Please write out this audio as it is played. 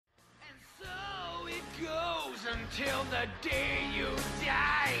till the day you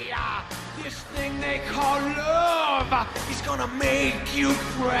die. This thing they call love is gonna make you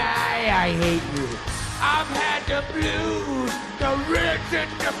cry. I hate you. I've had the blues, the reds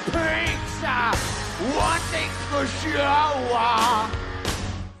and the pinks. One thing's for sure.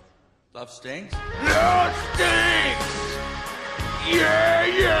 Love stinks? Love stinks. Yeah,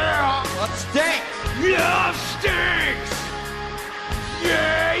 yeah. Love stinks. Love stinks.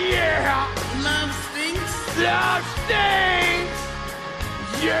 Yeah, yeah. Love stinks. Love stinks.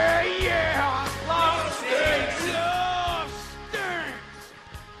 Yeah, yeah. Love stinks. Love stinks.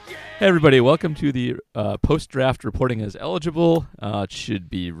 Hey everybody, welcome to the post-draft reporting as eligible. It should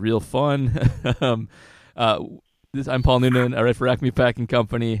be real fun. I'm Paul Noonan. I write for Acme Packing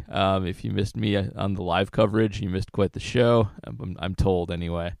Company. If you missed me on the live coverage, you missed quite the show. I'm told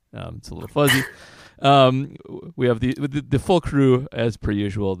anyway. It's a little fuzzy. We have the full crew as per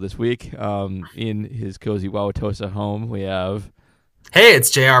usual this week. In his cozy Wauwatosa home, we have... Hey, it's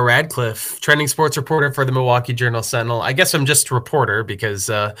J.R. Radcliffe, trending sports reporter for the Milwaukee Journal-Sentinel. I guess I'm just a reporter because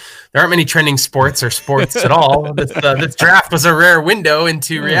there aren't many trending sports or sports at all. This draft was a rare window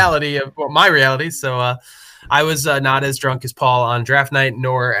into reality, my reality. So I was not as drunk as Paul on draft night,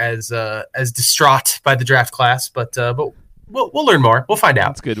 nor as distraught by the draft class. But we'll learn more. We'll find out.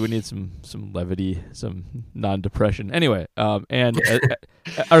 That's good. We need some levity, some non-depression. Anyway, and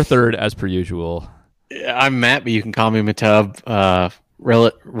our third, as per usual. I'm Matt, but you can call me Matub.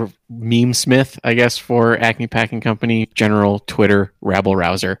 Meme Smith, I guess, for Acme Packing Company, general Twitter rabble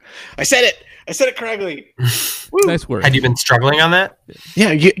rouser. I said it correctly. Nice work. Had you been struggling on that?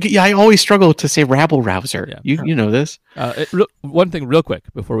 Yeah, I always struggle to say rabble rouser. Yeah. You know this. One thing real quick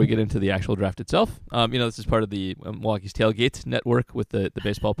before we get into the actual draft itself. This is part of the Milwaukee's Tailgate network with the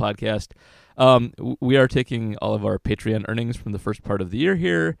baseball podcast. We are taking all of our Patreon earnings from the first part of the year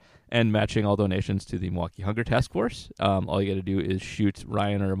here and matching all donations to the Milwaukee Hunger Task Force. All you got to do is shoot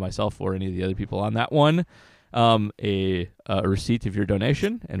Ryan or myself or any of the other people on that one a receipt of your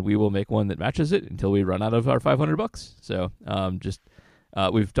donation, and we will make one that matches it until we run out of our $500. So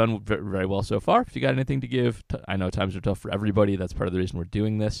we've done very well so far. If you got anything to give, I know times are tough for everybody. That's part of the reason we're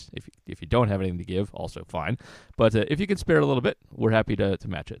doing this. If you don't have anything to give, also fine. But if you can spare a little bit, we're happy to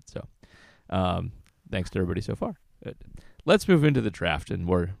match it. So thanks to everybody so far. Let's move into the draft and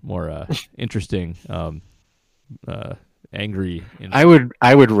more interesting, angry. I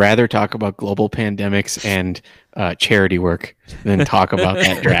would rather talk about global pandemics and charity work than talk about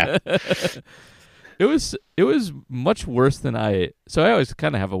that draft. It was much worse than I always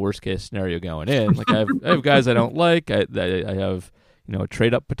kind of have a worst case scenario going in. Like I have guys I don't like. I have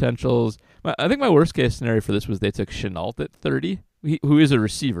trade up potentials. I think my worst case scenario for this was they took Chenault at 30, who is a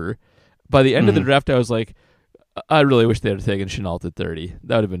receiver. By the end of the draft, I was like, I really wish they had taken Chenault at 30.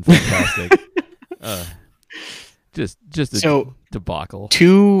 That would have been fantastic. Just a debacle.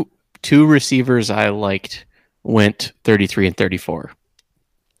 Two receivers I liked went 33 and 34.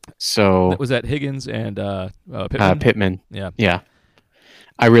 So was that Higgins and Pittman? Pittman. Yeah.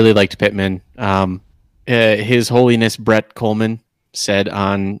 I really liked Pittman. His Holiness Brett Coleman said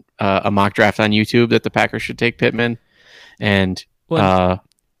on a mock draft on YouTube that the Packers should take Pittman. And go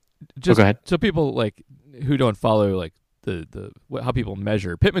ahead. So people like who don't follow like how people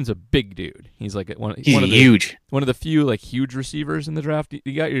measure. Pittman's a big dude. He's like huge. One of the few like huge receivers in the draft.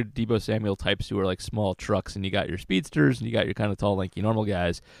 You got your Deebo Samuel types who are like small trucks, and you got your speedsters, and you got your kind of tall, lanky, normal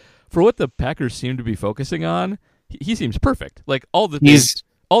guys. For what the Packers seem to be focusing on, he seems perfect. Like all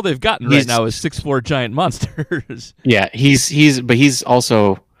they've gotten right now is 6'4" giant monsters. Yeah, he's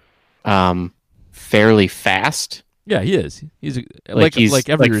also fairly fast. Yeah, he is. He's like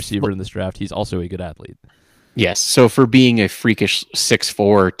every receiver in this draft. He's also a good athlete. Yes. So for being a freakish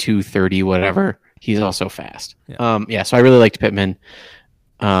 6'4", 230, whatever, he's also fast. Yeah. So I really liked Pittman.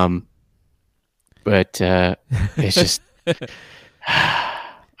 But it's just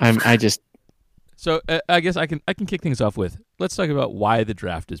So I guess I can kick things off with, let's talk about why the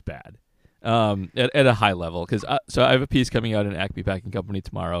draft is bad. At a high level, because so I have a piece coming out in Acme Packing Company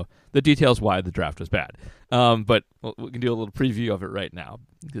tomorrow that details why the draft was bad. But we can do a little preview of it right now,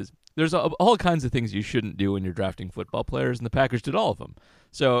 because there's all kinds of things you shouldn't do when you're drafting football players, and the Packers did all of them.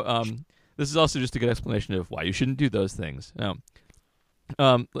 So this is also just a good explanation of why you shouldn't do those things.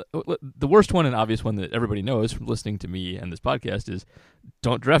 The worst one and obvious one that everybody knows from listening to me and this podcast is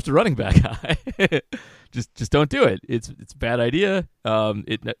don't draft a running back high. just don't do it. It's a bad idea.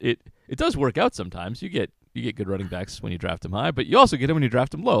 It does work out sometimes. You get good running backs when you draft them high, but you also get them when you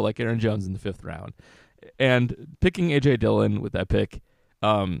draft them low, like Aaron Jones in the 5th round. And picking A.J. Dillon with that pick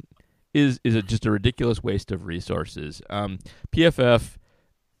is just a ridiculous waste of resources. PFF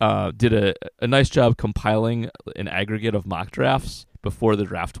did a nice job compiling an aggregate of mock drafts before the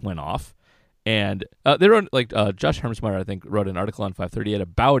draft went off. And they wrote, Josh Hermsmeyer, I think, wrote an article on 538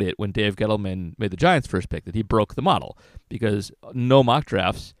 about it when Dave Gettleman made the Giants' first pick, that he broke the model because no mock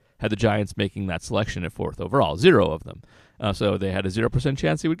drafts had the Giants making that selection at 4th overall, 0 of them. So they had a 0%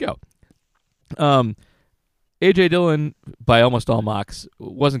 chance he would go. A.J. Dillon, by almost all mocks,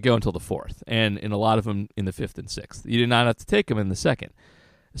 wasn't going until the 4th, and in a lot of them in the 5th and 6th. You did not have to take him in the 2nd.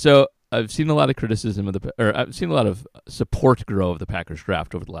 So I've seen a lot of criticism I've seen a lot of support grow of the Packers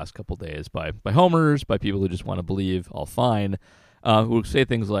draft over the last couple of days by homers, by people who just want to believe all fine, who say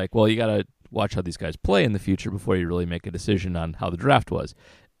things like, well, you got to watch how these guys play in the future before you really make a decision on how the draft was.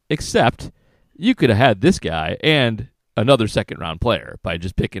 Except you could have had this guy and another second-round player by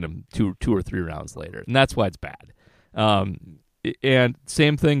just picking him two or 3 rounds later, and that's why it's bad. And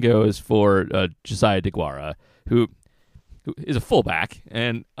same thing goes for Josiah DeGuara, who is a fullback,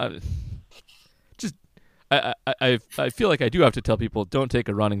 and I feel like I do have to tell people don't take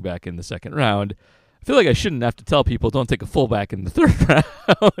a running back in the 2nd round. I feel like I shouldn't have to tell people don't take a fullback in the 3rd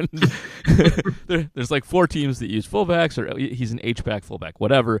round. There's like 4 teams that use fullbacks, or he's an H-back, fullback,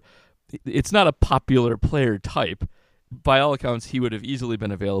 whatever. It's not a popular player type. By all accounts, he would have easily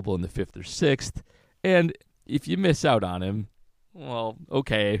been available in the 5th or 6th, and if you miss out on him, well,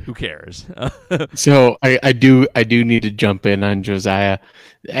 okay, who cares? So I do need to jump in on Josiah.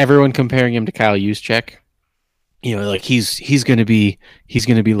 Everyone comparing him to Kyle Juszczyk. You know, like he's gonna be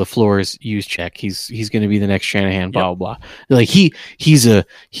LaFleur's Juszczyk. He's gonna be the next Shanahan. Blah blah blah. Like he's a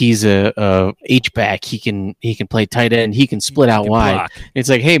H-back. He can play tight end. He can split out wide. Block. It's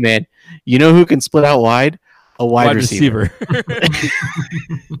like, hey man, you know who can split out wide? A wide receiver.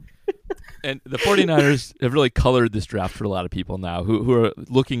 And the 49ers have really colored this draft for a lot of people now who are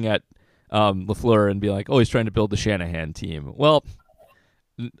looking at LaFleur and be like, oh, he's trying to build the Shanahan team. Well,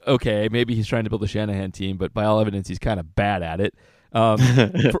 okay, maybe he's trying to build a Shanahan team, but by all evidence, he's kind of bad at it.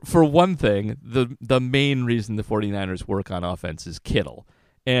 For one thing, the main reason the 49ers work on offense is Kittle.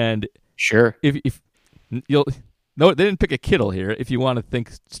 And sure, if you'll... No, they didn't pick a Kittle here. If you want to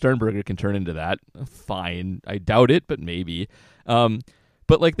think Sternberger can turn into that, fine. I doubt it, but maybe.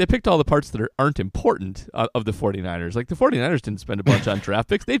 But like they picked all the parts that aren't important of the 49ers. Like the 49ers didn't spend a bunch on draft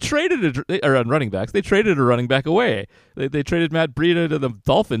picks. They traded or on running backs. They traded a running back away. They traded Matt Breida to the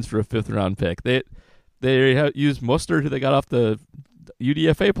Dolphins for a 5th round pick. They used Mostert, who they got off the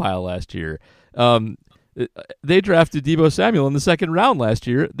UDFA pile last year. They drafted Deebo Samuel in the 2nd round last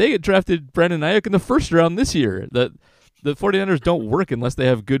year. They drafted Brandon Ayuk in the 1st round this year. The 49ers don't work unless they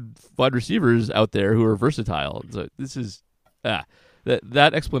have good wide receivers out there who are versatile. So this is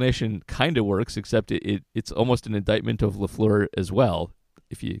that explanation kind of works, except it's almost an indictment of LaFleur as well.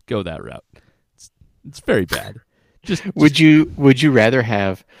 If you go that route, it's very bad. Would you rather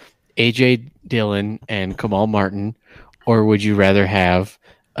have A.J. Dillon and Kamal Martin, or would you rather have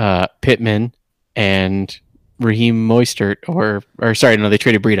Pittman and Raheem Mostert, or sorry, no, they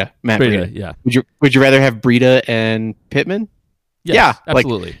traded Breida. Matt Breida. Yeah. Would you rather have Breida and Pittman? Yes, yeah,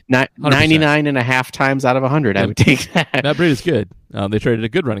 absolutely. Like 99.5 times out of 100, I would take that. Matt Breida's good. They traded a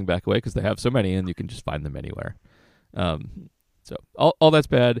good running back away because they have so many, and you can just find them anywhere. So all that's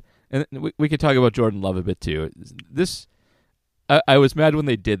bad. And we could talk about Jordan Love a bit too. I was mad when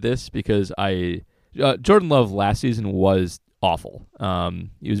they did this because Jordan Love last season was awful.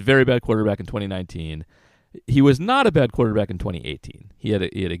 He was a very bad quarterback in 2019. He was not a bad quarterback in 2018. He had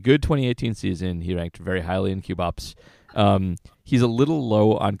a good 2018 season. He ranked very highly in QBops. He's a little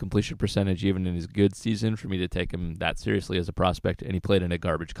low on completion percentage even in his good season for me to take him that seriously as a prospect, and he played in a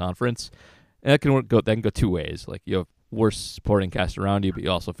garbage conference. And that can go 2 ways. Like you have worse supporting cast around you, but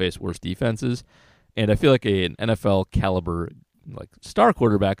you also face worse defenses. And I feel like an NFL caliber like star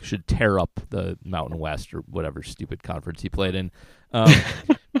quarterback should tear up the Mountain West or whatever stupid conference he played in.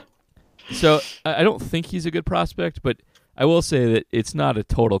 So I don't think he's a good prospect, but I will say that it's not a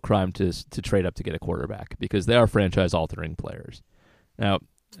total crime to trade up to get a quarterback because they are franchise-altering players. Now,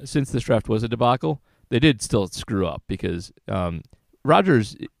 since this draft was a debacle, they did still screw up because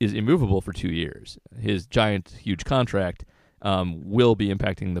Rodgers is immovable for 2 years. His giant, huge contract will be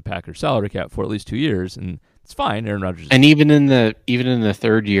impacting the Packers' salary cap for at least 2 years, and it's fine. Aaron Rodgers, and even in the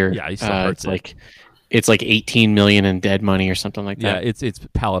 3rd year, yeah, he still hurts it's like $18 million in dead money or something like that. Yeah, it's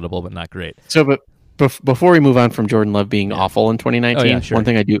palatable but not great. So, but before we move on from Jordan Love being awful in 2019, sure. one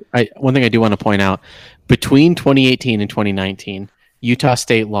thing I do want to point out: between 2018 and 2019, Utah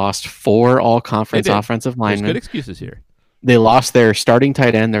State lost 4 all-conference offensive linemen. There's good excuses here. They lost their starting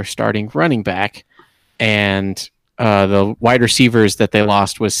tight end, their starting running back, and the wide receivers that they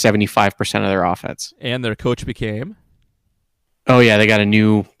lost was 75% of their offense. And their coach became Oh yeah, they got a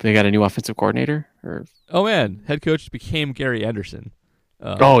new offensive coordinator. Oh man, head coach became Gary Anderson.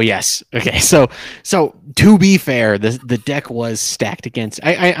 Oh yes. Okay. So to be fair, the deck was stacked against.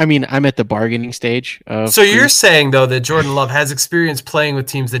 I mean, I'm at the bargaining stage. So you're saying though that Jordan Love has experience playing with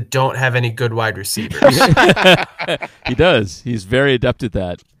teams that don't have any good wide receivers? He does. He's very adept at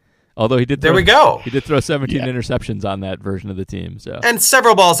that. Although he did. There we go. He did throw 17 interceptions on that version of the team. So and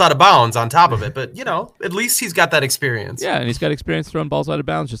several balls out of bounds on top of it. But at least he's got that experience. Yeah, and he's got experience throwing balls out of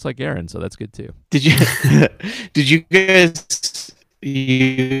bounds, just like Aaron. So that's good too. Did you guys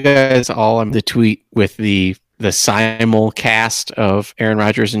all on the tweet with the simulcast of Aaron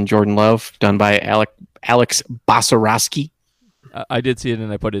Rodgers and Jordan Love done by Alex Basarowski? I did see it,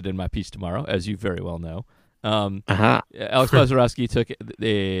 and I put it in my piece tomorrow, as you very well know. Alex Uh-huh. Basarowski took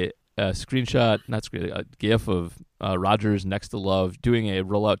a GIF of Rodgers next to Love doing a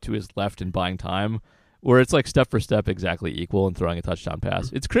rollout to his left and buying time, where it's like step for step exactly equal and throwing a touchdown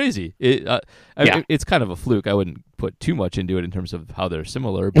pass. It's crazy. It's kind of a fluke. I wouldn't put too much into it in terms of how they're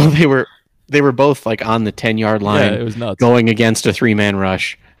similar. But Well, they were both like on the 10-yard line. Yeah, it was nuts. Going against a 3-man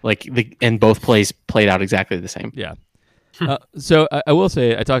rush. And both plays played out exactly the same. Yeah. So I will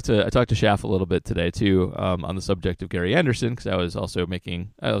say I talked to Schaff a little bit today too on the subject of Gary Anderson, because I was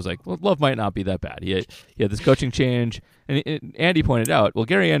like, well, Love might not be that bad. He had this coaching change, and Andy pointed out, well,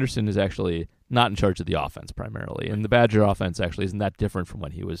 Gary Anderson is actually not in charge of the offense primarily, and the Badger offense actually isn't that different from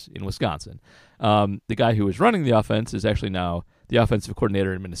when he was in Wisconsin. The guy who was running the offense is actually now the offensive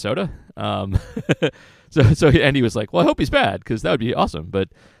coordinator in Minnesota. So Andy was like, well, I hope he's bad, because that would be awesome. But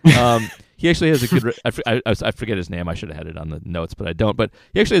he actually has a good I forget his name. I should have had it on the notes, but I don't. But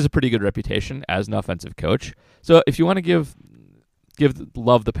he actually has a pretty good reputation as an offensive coach. So if you want to give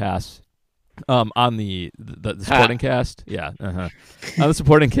Love the pass on the supporting cast, on the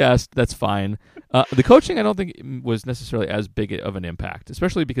supporting cast, that's fine. The coaching, I don't think was necessarily as big of an impact,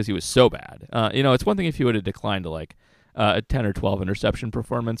 especially because he was so bad. It's one thing if he would have declined to like a 10 or 12 interception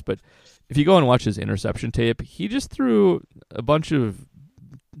performance, but if you go and watch his interception tape, he just threw a bunch of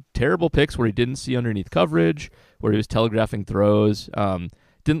terrible picks where he didn't see underneath coverage, where he was telegraphing throws.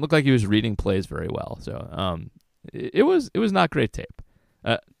 Didn't look like he was reading plays very well. So it was not great tape.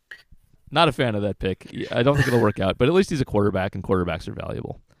 Not a fan of that pick. I don't think it'll work out, but at least he's a quarterback, and quarterbacks are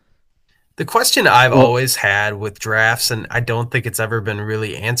valuable. The question I've always had with drafts, and I don't think it's ever been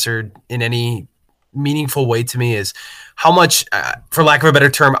really answered in any meaningful way to me, is how much, for lack of a better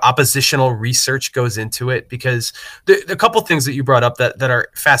term, oppositional research goes into it. Because the couple things that you brought up that are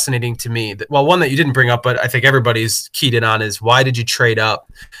fascinating to me, one that you didn't bring up, but I think everybody's keyed in on, is why did you trade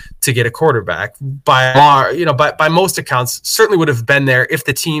up to get a quarterback? By most accounts, certainly would have been there if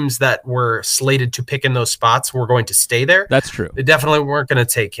the teams that were slated to pick in those spots were going to stay there. That's true. They definitely weren't going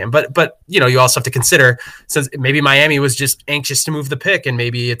to take him. But you also have to consider, since maybe Miami was just anxious to move the pick, and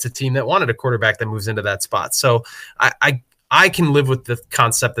maybe it's a team that wanted a quarterback that moves into that spot. So I can live with the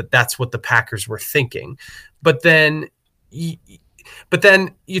concept that that's what the Packers were thinking. But then you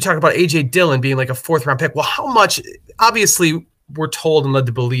talk about A.J. Dillon being like a 4th-round pick. Well, how much? Obviously, we're told and led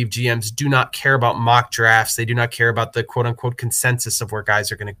to believe GMs do not care about mock drafts. They do not care about the quote-unquote consensus of where guys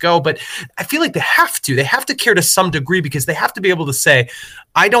are going to go. But I feel like they have to. They have to care to some degree, because they have to be able to say,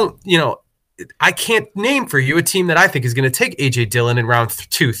 I can't name for you a team that I think is going to take A.J. Dillon in round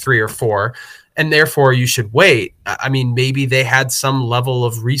 2, 3, or 4. And therefore, you should wait. I mean, maybe they had some level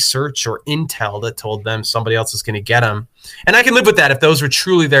of research or intel that told them somebody else is going to get him. And I can live with that. If those were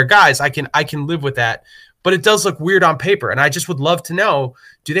truly their guys, I can live with that. But it does look weird on paper. And I just would love to know,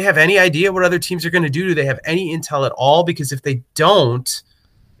 do they have any idea what other teams are going to do? Do they have any intel at all? Because if they don't,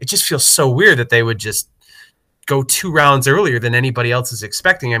 it just feels so weird that they would just go 2 rounds earlier than anybody else is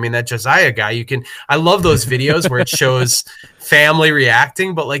expecting. I mean, that Josiah guy, I love those videos where it shows family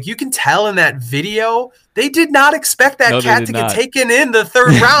reacting, but like you can tell in that video, they did not expect that cat to get taken in the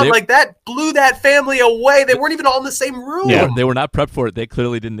 3rd round. Like that blew that family away. They weren't even all in the same room. Yeah, they were not prepped for it. They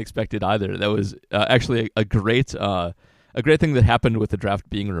clearly didn't expect it either. That was actually a great thing that happened with the draft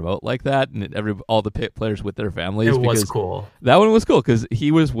being remote like that, and all the players with their families. It was cool. That one was cool because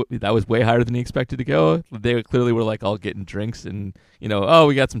that was way higher than he expected to go. They clearly were like all getting drinks and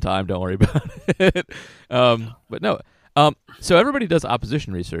we got some time. Don't worry about it. But no. So everybody does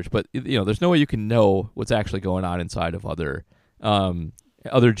opposition research, but there's no way you can know what's actually going on inside of other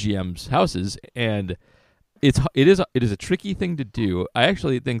GMs' houses, and it is a tricky thing to do. I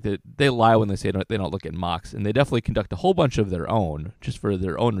actually think that they lie when they say they don't look at mocks, and they definitely conduct a whole bunch of their own just for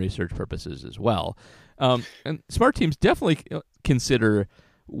their own research purposes as well. And smart teams definitely consider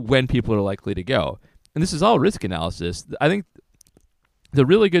when people are likely to go, and this is all risk analysis. I think the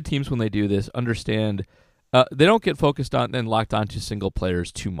really good teams, when they do this, understand they don't get focused on and locked onto single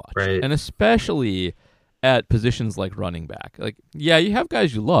players too much, Right. and especially at positions like running back. Like, yeah, you have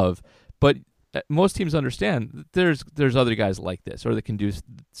guys you love, but most teams understand that there's other guys like this or that can do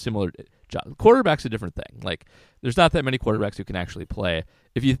similar jobs. Quarterback's a different thing. Like, there's not that many quarterbacks who can actually play.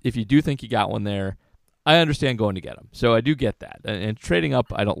 If you do think you got one there, I understand going to get them. So I do get that. And trading up,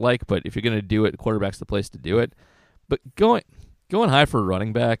 I don't like, but if you're going to do it, quarterback's the place to do it. But going high for a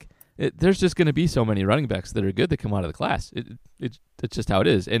running back, there's just going to be so many running backs that are good that come out of the class. It's just how it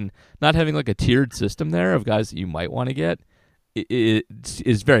is. And not having like a tiered system there of guys that you might want to get it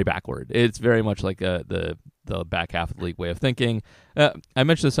is very backward. It's very much like the back half of the league way of thinking. I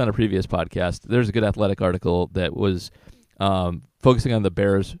mentioned this on a previous podcast. There's a good Athletic article that was focusing on the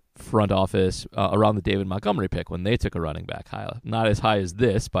Bears front office around the David Montgomery pick when they took a running back high. Not as high as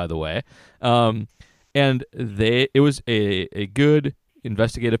this, by the way. And it was a good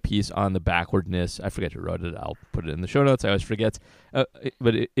investigative piece on the backwardness. I forget who wrote it. I'll put it in the show notes. I always forget.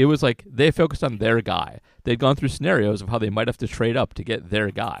 But it was like they focused on their guy. They'd gone through scenarios of how they might have to trade up to get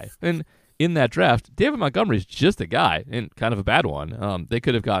their guy. And in that draft, David Montgomery's just a guy, and kind of a bad one. They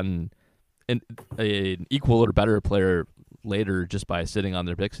could have gotten an equal or better player later just by sitting on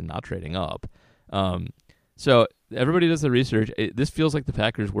their picks and not trading up. So everybody does the research. This feels like the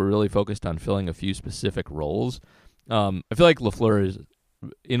Packers were really focused on filling a few specific roles. I feel like LaFleur's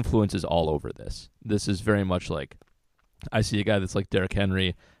influence is all over this. This is very much like, I see a guy that's like Derrick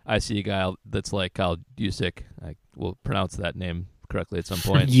Henry. I see a guy that's like Kyle Juszczyk. I will pronounce that name correctly at some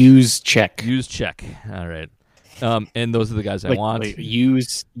point. Juszczyk. All right. And those are the guys I want.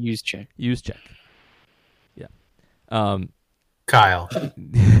 Juszczyk. Yeah. Kyle.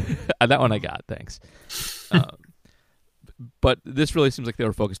 That one I got. Thanks. But this really seems like they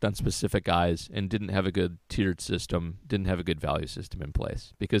were focused on specific guys and didn't have a good tiered system, didn't have a good value system in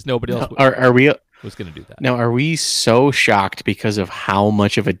place because nobody else was going to do that. Now, are we so shocked because of how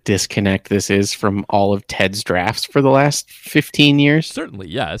much of a disconnect this is from all of Ted's drafts for the last 15 years? Certainly,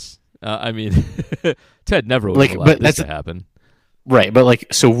 yes. I mean, Ted never would have allowed this to happen. Right,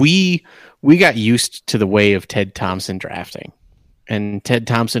 but so we got used to the way of Ted Thompson drafting. And Ted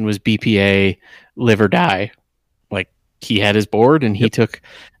Thompson was BPA, live or die. He had his board and he took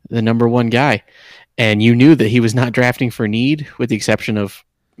the number one guy, and you knew that he was not drafting for need, with the exception of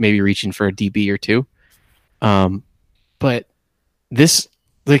maybe reaching for a DB or two. But this,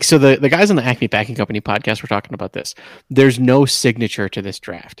 so the guys on the Acme Packing Company podcast were talking about this. There's no signature to this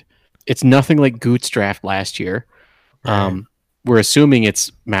draft. It's nothing like Goot's draft last year. Right. We're assuming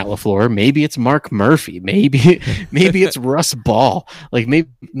it's Matt LaFleur. Maybe it's Mark Murphy. Maybe it's Russ Ball.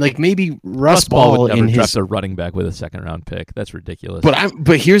 Maybe Russ Ball would never in draft a running back with a second round pick. That's ridiculous.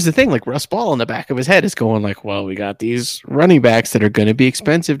 But here's the thing: Russ Ball in the back of his head is going well, we got these running backs that are going to be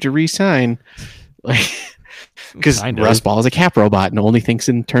expensive to re-sign, because Russ Ball is a cap robot and only thinks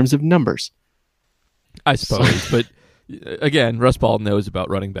in terms of numbers. I suppose, but. Again, Russ Ball knows about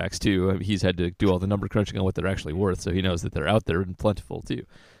running backs too. I mean, he's had to do all the number crunching on what they're actually worth, so he knows that they're out there and plentiful too.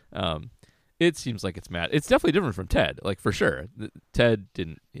 It seems like it's Matt. It's definitely different from Ted, for sure. Ted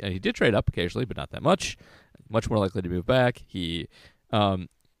didn't. He did trade up occasionally, but not that much. Much more likely to move back. They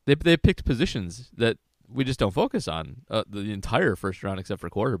picked positions that we just don't focus on the entire first round except for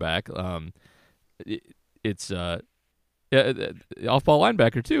quarterback. It's off-ball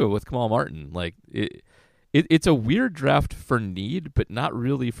linebacker too with Kamal Martin. It's a weird draft for need, but not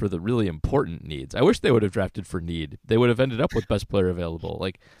really for the really important needs. I wish they would have drafted for need. They would have ended up with best player available.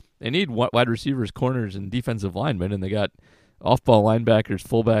 They need wide receivers, corners, and defensive linemen, and they got off-ball linebackers,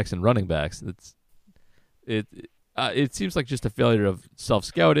 fullbacks, and running backs. It seems like just a failure of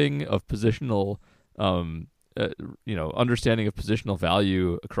self-scouting, of positional, understanding of positional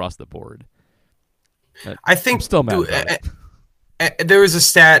value across the board. I think I'm still mad about it. There was a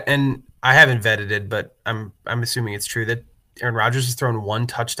stat, and I haven't vetted it, but I'm assuming it's true, that Aaron Rodgers has thrown one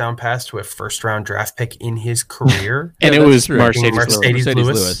touchdown pass to a first-round draft pick in his career. And it was Mercedes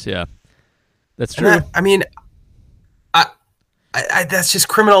Lewis. Yeah, that's true. That's just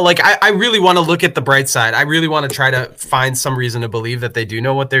criminal. I really want to look at the bright side. I really want to try to find some reason to believe that they do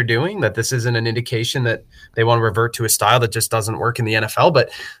know what they're doing, that this isn't an indication that they want to revert to a style that just doesn't work in the NFL. But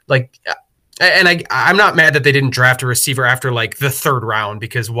and I'm not mad that they didn't draft a receiver after the third round,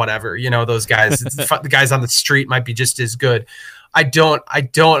 because whatever, those guys, the guys on the street might be just as good. I don't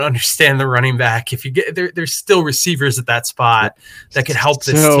understand the running back. If you get there's still receivers at that spot that could help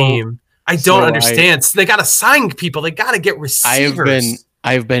this team. I don't understand. They got to sign people. They got to get receivers.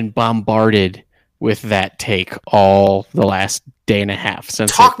 I've been bombarded with that take all the last day and a half.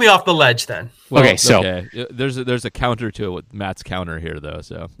 Since Talk me off the ledge then. Well, Okay, so- there's a counter to it with Matt's counter here, though.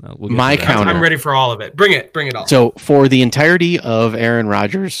 So we'll get My to that. counter- I'm ready for all of it. Bring it all. So for the entirety of Aaron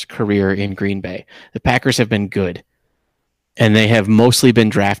Rodgers' career in Green Bay, the Packers have been good. And they have mostly been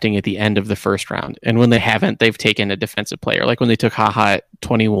drafting at the end of the first round. And when they haven't, they've taken a defensive player. Like when they took HaHa at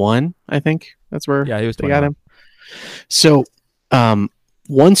 21, I think that's where Yeah, he was they got 21. him. So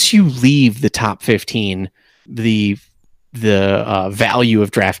once you leave the top 15, the value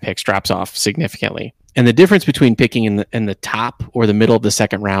of draft picks drops off significantly. And the difference between picking in the top or the middle of the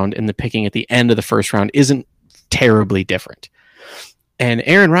second round and the picking at the end of the first round isn't terribly different. And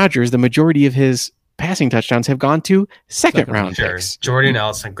Aaron Rodgers, the majority of his passing touchdowns have gone to second round Sure. picks. Jordy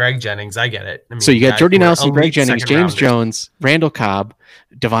Nelson, Greg Jennings, I get it. I mean, So you got guys Jordy who are Nelson, Greg elite Jennings, second James rounders. Jones, Randall Cobb,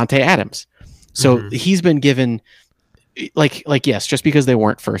 Devontae Adams. So Mhm. he's been given like yes, just because they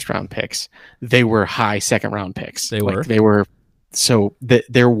weren't first round picks, they were high second round picks. They were. They were. So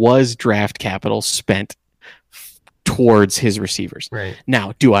there was draft capital spent towards his receivers. Right.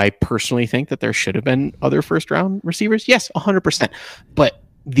 Now, do I personally think that there should have been other first round receivers? Yes, 100%. But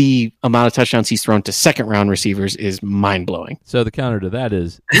the amount of touchdowns he's thrown to second round receivers is mind blowing. So the counter to that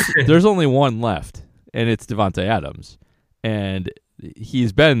is there's only one left, and it's Devontae Adams, and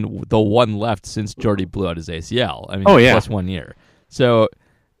he's been the one left since Jordy blew out his ACL. I mean, Oh, yeah. plus 1 year. So,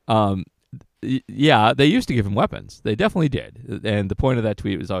 yeah, they used to give him weapons. They definitely did. And the point of that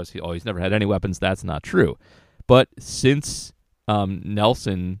tweet was obviously, oh, he's never had any weapons. That's not true. But since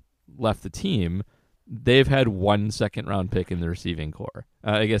Nelson left the team, they've had 1 second round pick in the receiving core.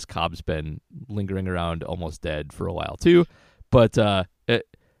 I guess Cobb's been lingering around almost dead for a while too, but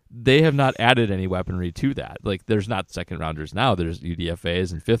they have not added any weaponry to that. Like there's not second rounders now. There's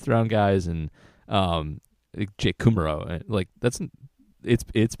UDFAs and fifth round guys and Jake Kumaro. Like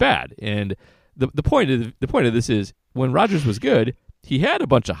it's bad. And the point of this is when Rodgers was good, he had a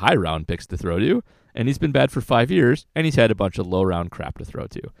bunch of high round picks to throw to, and he's been bad for 5 years, and he's had a bunch of low round crap to throw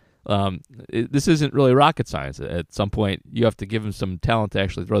to. This isn't really rocket science. At some point, you have to give him some talent to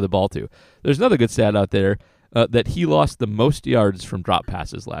actually throw the ball to. There's another good stat out there that he lost the most yards from drop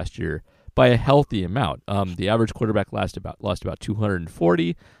passes last year by a healthy amount. The average quarterback lost about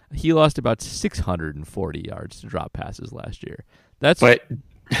 240. He lost about 640 yards to drop passes last year. But What?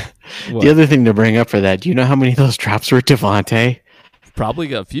 the The other thing to bring up for that, do you know how many of those drops were Devontae? probably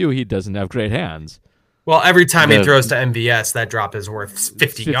got a few. He doesn't have great hands. Well, every time The- he throws to MVS, that drop is worth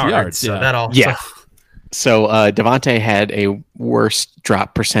 50 yards. So yeah. that all. Yeah. So Devontae had a worse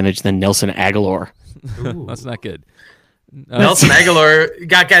drop percentage than Nelson Aguilar. Ooh. That's not good. Nelson Aguilar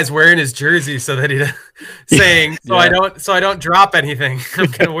got guys wearing his jersey so that he saying, Yeah. I don't drop anything.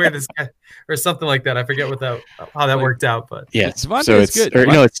 I'm gonna wear this guy or something like that. I forget how that worked out, but Yeah. Devontae's So it's good. or,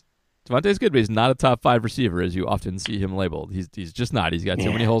 no, it's Devontae's good, but he's not a top 5 receiver as you often see him labeled. He's just not. He's got too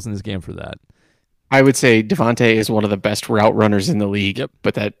Yeah. many holes in his game for that. I would say Devontae is one of the best route runners in the league. Yep.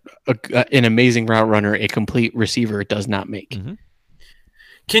 But that an amazing route runner, a complete receiver does not make. Mm-hmm.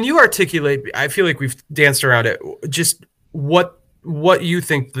 can you articulate? I feel like we've danced around it. Just what you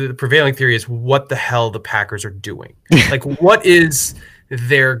think the prevailing theory is? What the hell the Packers are doing? Like, what is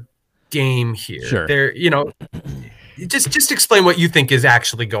their game here? Sure. They're just explain what you think is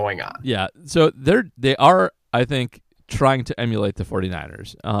actually going on. Yeah. So they are, I think, trying to emulate the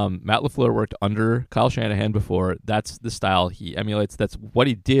 49ers. Matt LaFleur worked under Kyle Shanahan before. That's the style he emulates. That's what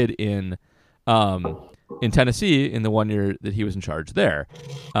he did in Tennessee in the 1 year that he was in charge there.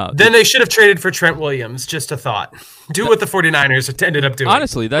 Then they should have traded for Trent Williams. Just a thought. Do what the 49ers ended up doing.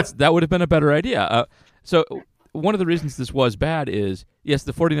 Honestly, that would have been a better idea. So one of the reasons this was bad is, yes,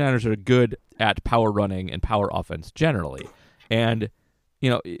 the 49ers are good at power running and power offense generally. And,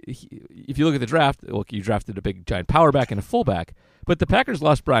 if you look at the draft, look, you drafted a big giant power back and a fullback, but the Packers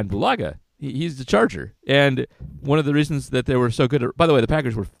lost Brian Bulaga. He's the Charger. And one of the reasons that they were so good by the way, the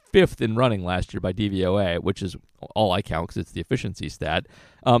Packers were 5th in running last year by DVOA, which is all I count because it's the efficiency stat.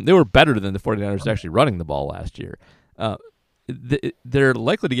 They were better than the 49ers actually running the ball last year. They're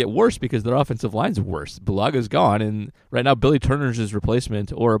likely to get worse because their offensive line's worse. Bulaga's gone, and right now Billy Turner's his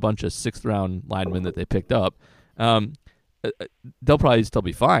replacement or a bunch of 6th-round linemen that they picked up. They'll probably still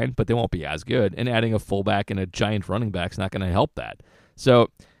be fine, but they won't be as good. And adding a fullback and a giant running back is not going to help that. So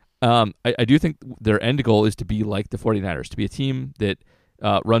I do think their end goal is to be like the 49ers, to be a team that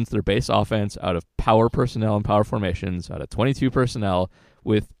runs their base offense out of power personnel and power formations, out of 22 personnel,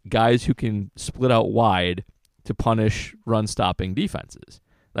 with guys who can split out wide to punish run-stopping defenses.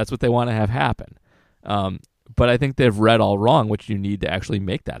 That's what they want to have happen. But I think they've read all wrong what you need to actually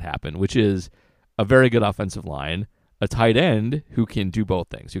make that happen, which is a very good offensive line, a tight end who can do both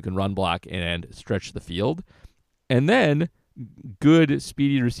things, who can run block and stretch the field, and then good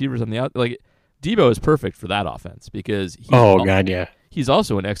speedy receivers on the out. Like Debo is perfect for that offense because he's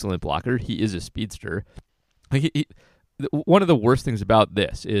also an excellent blocker. He is a speedster. Like one of the worst things about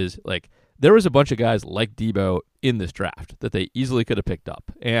this is like there was a bunch of guys like Debo in this draft that they easily could have picked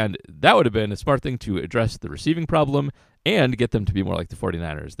up, and that would have been a smart thing to address the receiving problem and get them to be more like the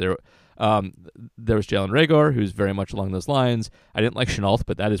 49ers. There was Jalen Reagor, who's very much along those lines. I didn't like Chenault,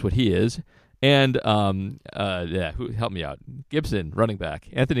 but that is what he is. And who help me out? Gibson, running back.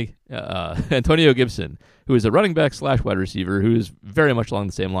 Antonio Gibson, who is a running back / wide receiver, who is very much along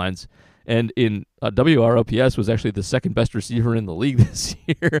the same lines. And in WROPS was actually the second best receiver in the league this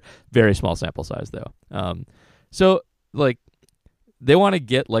year. Very small sample size, though. So, like, they want to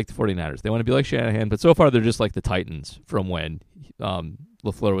get like the 49ers. They want to be like Shanahan, but so far they're just like the Titans from when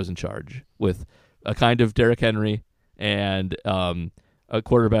LaFleur was in charge, with a kind of Derrick Henry and a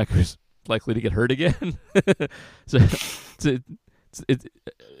quarterback who's likely to get hurt again. so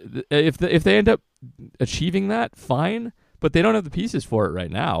if they end up achieving that, fine, but they don't have the pieces for it right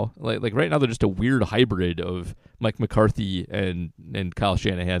now. Like right now they're just a weird hybrid of Mike McCarthy and Kyle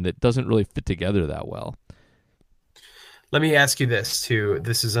Shanahan that doesn't really fit together that well. Let me ask you this too.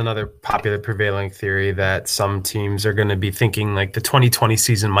 This is another popular prevailing theory that some teams are going to be thinking like the 2020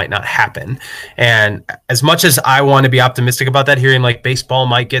 season might not happen. And as much as I want to be optimistic about that, hearing like baseball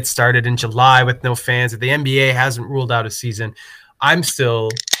might get started in July with no fans, if the NBA hasn't ruled out a season, I'm still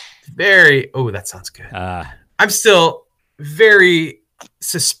that sounds good. I'm still very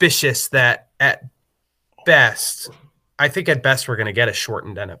suspicious that at best we're going to get a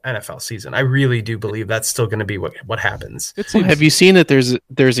shortened NFL season. I really do believe that's still going to be what happens. Have you seen that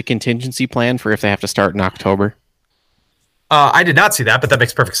there's a contingency plan for if they have to start in October? I did not see that, but that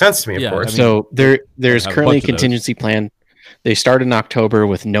makes perfect sense to me, of course. So there's currently a contingency plan. They start in October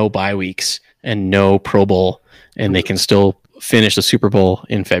with no bye weeks and no Pro Bowl, and they can still finish the Super Bowl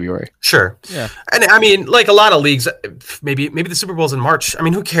in February. Sure. Yeah. And I mean, like a lot of leagues, maybe the Super Bowl's in March. I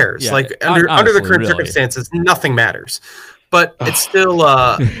mean, who cares? Yeah, like under the current circumstances, nothing matters. But it's still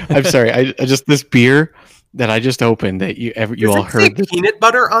I'm sorry. I just this beer that I just opened that you all heard peanut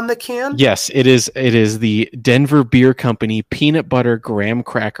butter on the can? Yes, it is the Denver Beer Company peanut butter graham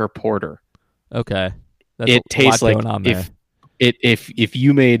cracker porter. Okay. It tastes like if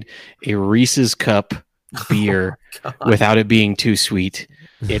you made a Reese's cup beer without it being too sweet.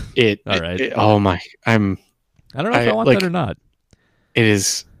 All right. I don't know if I want that or not. It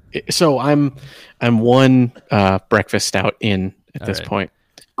is so I'm one breakfast stout in at this point.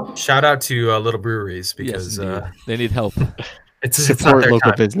 Shout out to Little Breweries because they need help. Support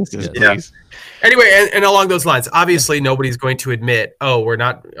local businesses, please. Anyway, and along those lines, obviously nobody's going to admit, we're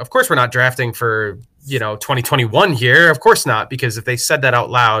not drafting for 2021 here. Of course not, because if they said that out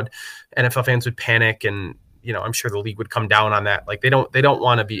loud, NFL fans would panic, and I'm sure the league would come down on that. Like they don't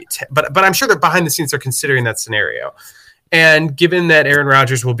want to be, but I'm sure that behind the scenes they're considering that scenario. And given that Aaron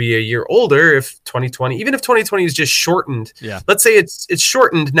Rodgers will be a year older, even if 2020 is just shortened, let's say it's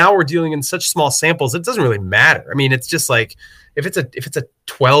shortened. Now we're dealing in such small samples, it doesn't really matter. I mean, it's just like if it's a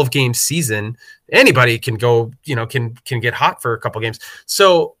 12 game season, anybody can go, can get hot for a couple games.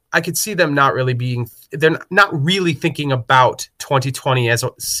 So I could see them they're not really thinking about 2020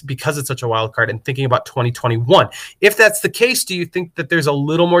 because it's such a wild card and thinking about 2021. If that's the case, do you think that there's a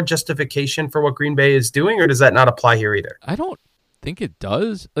little more justification for what Green Bay is doing, or does that not apply here either? I don't think it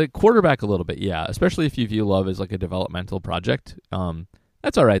does. Like quarterback a little bit, yeah, especially if you view Love as like a developmental project.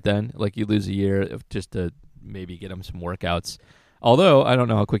 That's all right then. Like you lose a year just to maybe get him some workouts. Although I don't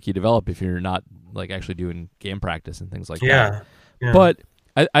know how quick you develop if you're not like actually doing game practice and things like that. Yeah. But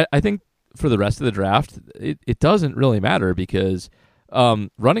I think for the rest of the draft, it doesn't really matter because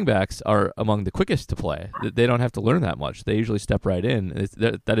running backs are among the quickest to play. They don't have to learn that much. They usually step right in.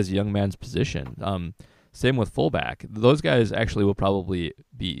 That is a young man's position. Same with fullback. Those guys actually will probably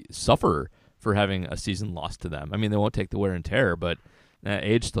suffer for having a season lost to them. I mean, they won't take the wear and tear, but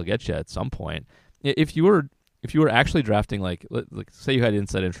age still gets you at some point. If you were actually drafting, like say you had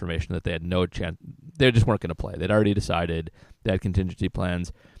inside information that they had no chance, they just weren't going to play. They'd already decided, they had contingency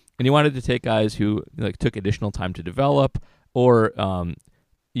plans, and you wanted to take guys who like took additional time to develop, or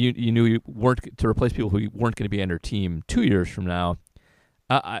you knew you weren't to replace people who weren't going to be on your team 2 years from now.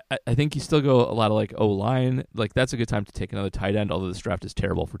 I think you still go a lot of like O-line. Like that's a good time to take another tight end, although this draft is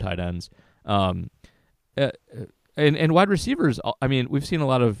terrible for tight ends. And wide receivers, I mean, we've seen a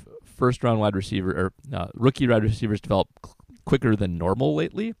lot of first-round wide receiver or rookie wide receivers develop quicker than normal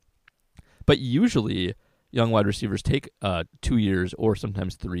lately. But usually young wide receivers take 2 years or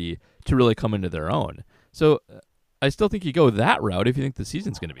sometimes 3 to really come into their own. So I still think you go that route if you think the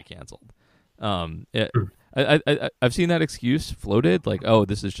season's going to be canceled. I've seen that excuse floated, like, oh,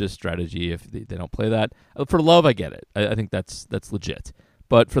 this is just strategy if they don't play that. For Love, I get it. I think that's legit.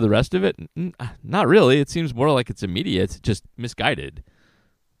 But for the rest of it, not really. It seems more like it's immediate, just misguided.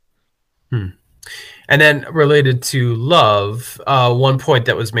 And then related to Love, one point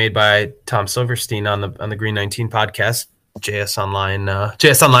that was made by Tom Silverstein on the Green 19 podcast, JS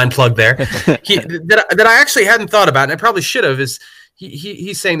Online plug there, that I actually hadn't thought about, and I probably should have, is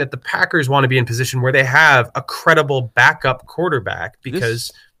he's saying that the Packers want to be in position where they have a credible backup quarterback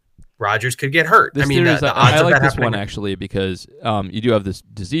because Rodgers could get hurt. I mean, the odds I like of that this one happening. actually because you do have this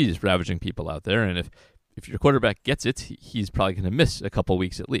disease ravaging people out there, and if your quarterback gets it, he's probably going to miss a couple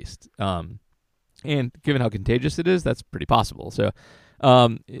weeks at least. And given how contagious it is, that's pretty possible. So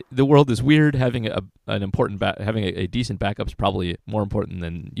the world is weird. Having having a decent backup is probably more important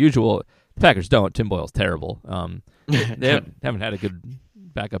than usual. The Packers don't. Tim Boyle's terrible. They haven't had a good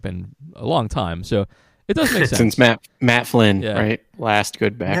backup in a long time, so it does make sense. Since Matt Flynn, right? Last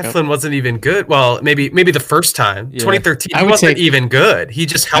good backup. Matt Flynn wasn't even good. Well, maybe the first time, 2013, he wasn't even good. He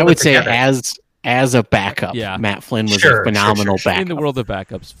just held it together. I would say as a backup, Matt Flynn was a phenomenal backup. In the world of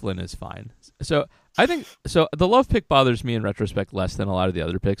backups, Flynn is fine. So I think the Love pick bothers me in retrospect less than a lot of the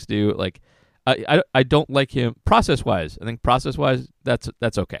other picks do. Like I don't like him process-wise. I think process-wise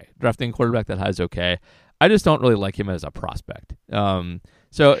that's okay. Drafting a quarterback that high is okay. I just don't really like him as a prospect.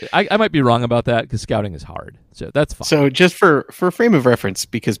 So I might be wrong about that because scouting is hard. So that's fine. So just for frame of reference,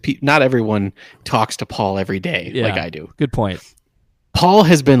 because not everyone talks to Paul every day like I do. Good point. Paul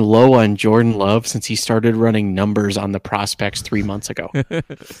has been low on Jordan Love since he started running numbers on the prospects 3 months ago.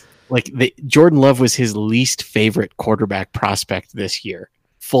 Jordan Love was his least favorite quarterback prospect this year.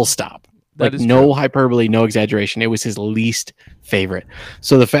 Full stop. No hyperbole, no exaggeration. It was his least favorite.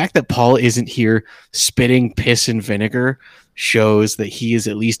 So the fact that Paul isn't here spitting piss and vinegar shows that he is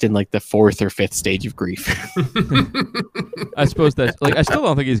at least in like the fourth or fifth stage of grief. I suppose that's I still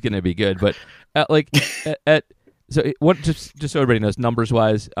don't think he's going to be good, but just so everybody knows, numbers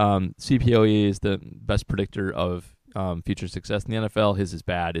wise, CPOE is the best predictor of future success in the NFL. His is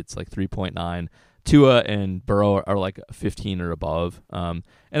bad. It's like 3.9. Tua and Burrow are like 15 or above. And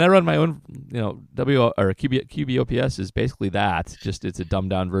I run my own, QBOPS is basically that. Just it's a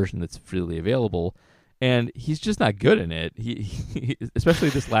dumbed down version that's freely available. And he's just not good in it. He especially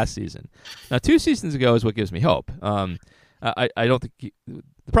this last season. Now, 2 seasons ago is what gives me hope. I don't think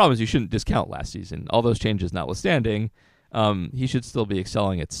the problem is you shouldn't discount last season. All those changes notwithstanding, he should still be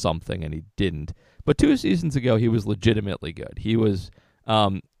excelling at something, and he didn't. But 2 seasons ago, he was legitimately good. He was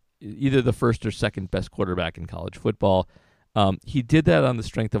either the first or second best quarterback in college football. He did that on the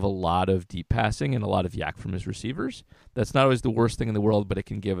strength of a lot of deep passing and a lot of yak from his receivers. That's not always the worst thing in the world, but it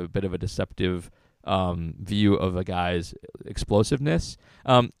can give a bit of a deceptive view of a guy's explosiveness.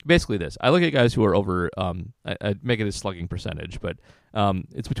 Basically this. I look at guys who are over, I make it a slugging percentage, but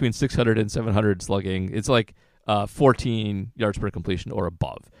it's between 600 and 700 slugging. It's like 14 yards per completion or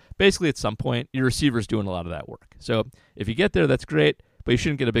above. Basically, at some point, your receiver's doing a lot of that work. So if you get there, that's great, but you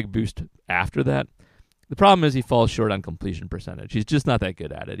shouldn't get a big boost after that. The problem is he falls short on completion percentage. He's just not that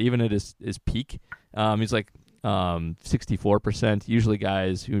good at it. Even at his peak, he's like 64%. Usually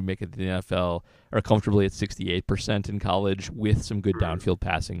guys who make it to the NFL are comfortably at 68% in college with some good downfield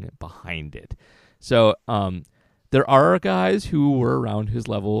passing behind it. So there are guys who were around his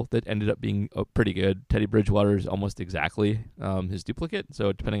level that ended up being pretty good. Teddy Bridgewater is almost exactly his duplicate.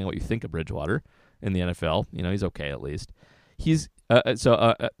 So depending on what you think of Bridgewater in the NFL, he's okay at least. He's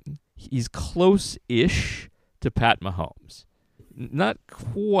he's close-ish to Pat Mahomes. Not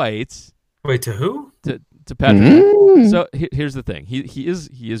quite. Wait, to who? To Pat Mahomes. So here's the thing. He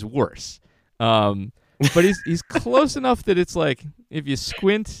is worse. But he's close enough that it's like if you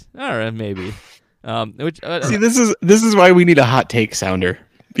squint, all right, maybe. See, this is why we need a hot take sounder.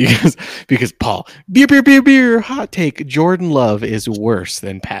 Because Paul, beer, hot take. Jordan Love is worse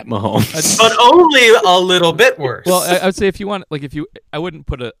than Pat Mahomes, but only a little bit worse. Well, I would say if you want, I wouldn't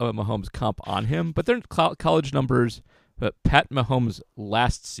put a Mahomes comp on him, but they're college numbers. But Pat Mahomes'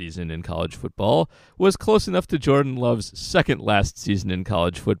 last season in college football was close enough to Jordan Love's second last season in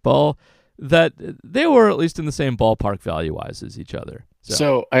college football that they were at least in the same ballpark value-wise as each other.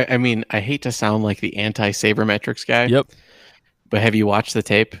 So I mean, I hate to sound like the anti-sabermetrics guy. Yep. But have you watched the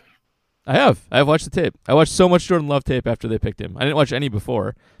tape? I have. I've watched the tape. I watched so much Jordan Love tape after they picked him. I didn't watch any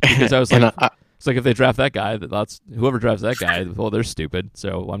before because I was like, it's like if they draft that guy, that's whoever drafts that guy. Well, they're stupid.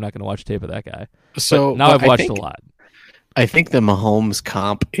 So I'm not going to watch tape of that guy. So but now I've watched a lot. I think the Mahomes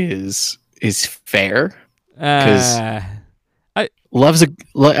comp is fair because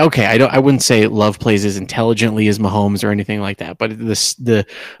Okay. I wouldn't say Love plays as intelligently as Mahomes or anything like that, but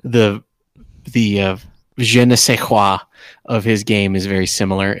the je ne sais quoi of his game is very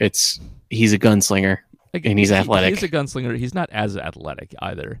similar. He's a gunslinger and he's athletic. He's a gunslinger. He's not as athletic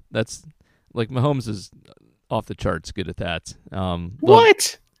either. That's like Mahomes is off the charts good at that.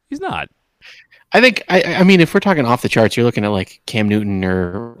 What? He's not. I think I mean if we're talking off the charts, you're looking at like Cam Newton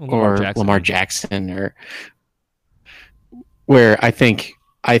or Lamar Jackson or where I think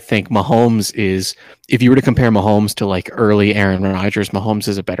Mahomes is. If you were to compare Mahomes to like early Aaron Rodgers, Mahomes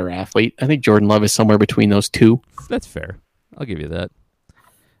is a better athlete. I think Jordan Love is somewhere between those two. That's fair. I'll give you that.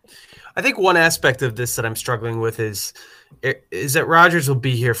 I think one aspect of this that I'm struggling with is that Rodgers will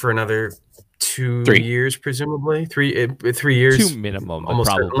be here for another 2 years, presumably 3 years, 2 minimum, almost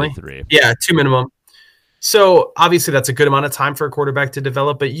probably certainly. 3. Yeah, 2 minimum. So obviously that's a good amount of time for a quarterback to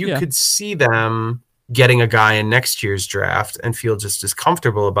develop, but you could see them getting a guy in next year's draft and feel just as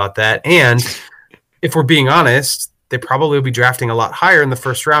comfortable about that. And if we're being honest, they probably will be drafting a lot higher in the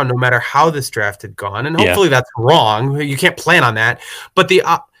first round, no matter how this draft had gone. And hopefully that's wrong. You can't plan on that. But the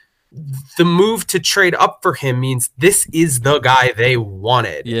move to trade up for him means this is the guy they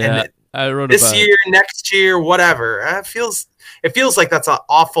wanted. Yeah, and I wrote this about year, next year, whatever. It feels like that's an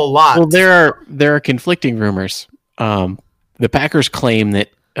awful lot. Well, there are conflicting rumors. The Packers claim that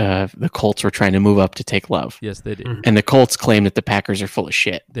the Colts were trying to move up to take Love. Yes, they do. And the Colts claim that the Packers are full of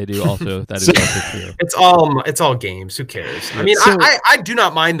shit. They do also. That is also true. It's all games. Who cares? I mean, I do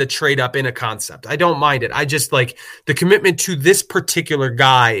not mind the trade up in a concept. I don't mind it. I just like the commitment to this particular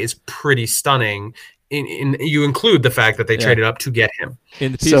guy is pretty stunning. In you include the fact that they traded up to get him.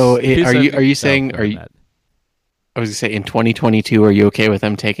 Are you saying I was gonna say in 2022, are you okay with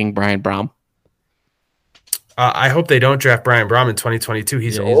them taking Brian Brohm? I hope they don't draft Brian Brohm in 2022.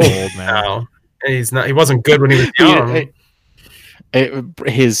 He's old man. now. And he's not. He wasn't good when he was young.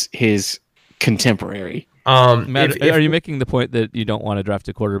 His contemporary. Matt, are you making the point that you don't want to draft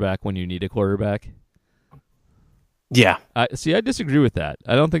a quarterback when you need a quarterback? Yeah. See, I disagree with that.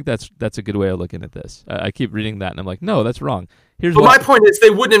 I don't think that's a good way of looking at this. I keep reading that, and I'm like, no, that's wrong. My point is they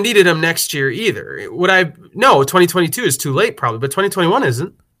wouldn't have needed him next year either. No, 2022 is too late probably, but 2021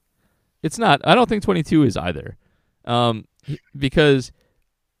 isn't. It's not. I don't think 22 is either, because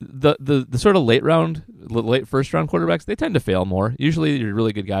the sort of late first round quarterbacks, they tend to fail more. Usually, your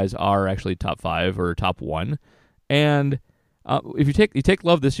really good guys are actually top 5 or top 1, and if you take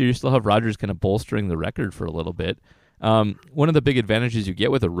Love this year, you still have Rodgers kind of bolstering the record for a little bit. One of the big advantages you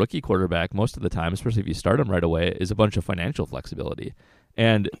get with a rookie quarterback most of the time, especially if you start him right away, is a bunch of financial flexibility.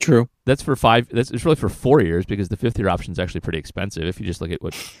 And true, that's for 5. It's really for 4 years because the 5th year option is actually pretty expensive. If you just look at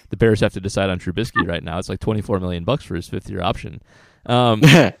what the Bears have to decide on Trubisky right now, it's like $24 million for his 5th year option.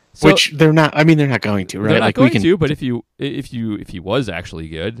 Which they're not. I mean, they're not going to, right? They're not going to. But if he was actually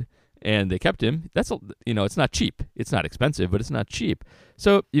good and they kept him, it's not cheap. It's not expensive, but it's not cheap.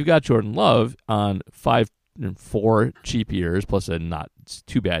 So you've got Jordan Love on 4 cheap years plus a not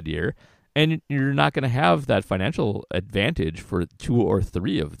too bad year. And you're not going to have that financial advantage for 2 or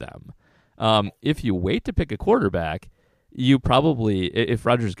 3 of them. If you wait to pick a quarterback, you probably, if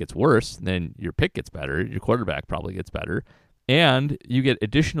Rodgers gets worse, then your pick gets better. Your quarterback probably gets better. And you get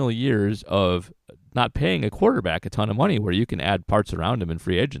additional years of not paying a quarterback a ton of money where you can add parts around him in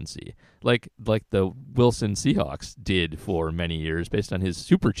free agency. Like the Wilson Seahawks did for many years based on his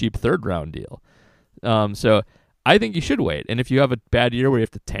super cheap 3rd round deal. So I think you should wait. And if you have a bad year where you have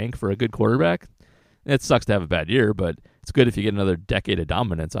to tank for a good quarterback, it sucks to have a bad year, but it's good if you get another decade of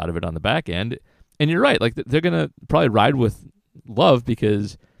dominance out of it on the back end. And you're right. Like they're going to probably ride with Love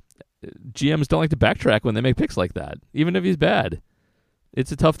because GMs don't like to backtrack when they make picks like that, even if he's bad.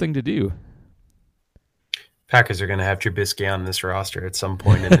 It's a tough thing to do. Packers are going to have Trubisky on this roster at some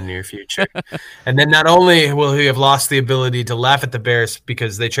point in the near future. And then not only will he have lost the ability to laugh at the Bears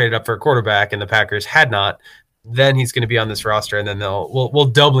because they traded up for a quarterback and the Packers had not, then he's going to be on this roster, and then we'll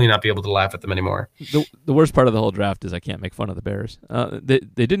doubly not be able to laugh at them anymore. The worst part of the whole draft is I can't make fun of the Bears. They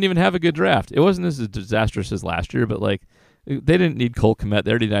didn't even have a good draft. It wasn't as disastrous as last year, but like they didn't need Cole Kmet.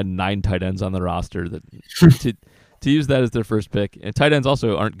 They already had 9 tight ends on the roster to use that as their first pick. And tight ends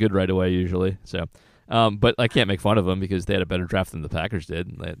also aren't good right away usually. So, but I can't make fun of them because they had a better draft than the Packers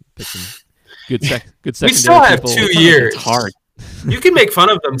did. They had picked some good secondary. We still have people. 2 years. It's hard. You can make fun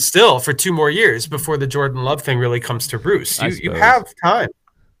of them still for 2 more years before the Jordan Love thing really comes to roost. You have time.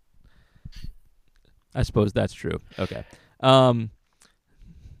 I suppose that's true. Okay. That's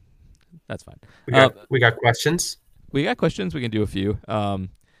fine. We got questions? We got questions. We can do a few. Let's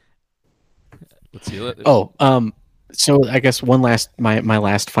see. So I guess one last my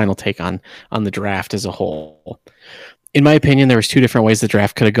last final take on the draft as a whole. in my opinion, there was two different ways the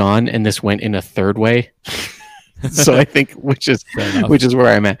draft could have gone, and this went in a third way. So I think, which is where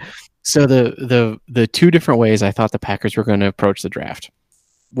I'm at. So the two different ways I thought the Packers were going to approach the draft.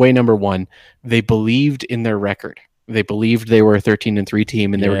 Way number one, they believed in their record. They believed they were a 13-3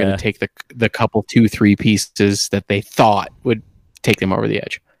 team, and they were going to take the couple 2-3 pieces that they thought would take them over the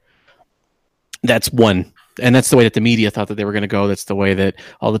edge. That's one. And that's the way that the media thought that they were going to go. That's the way that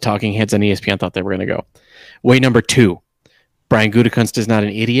all the talking heads on ESPN thought they were going to go. Way number two, Brian Gutekunst is not an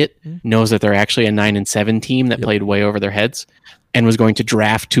idiot, knows that they're actually a 9-7 team that played way over their heads and was going to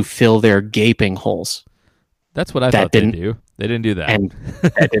draft to fill their gaping holes. That's what I thought they'd do. They didn't do that. And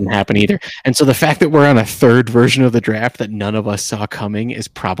that didn't happen either. And so the fact that we're on a third version of the draft that none of us saw coming is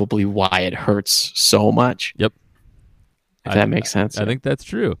probably why it hurts so much. Yep. If that makes sense. I think that's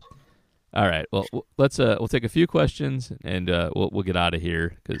true. All right. Well, let's we'll take a few questions and we'll get out of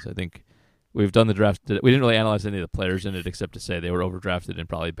here because I think we've done the draft. We didn't really analyze any of the players in it except to say they were overdrafted and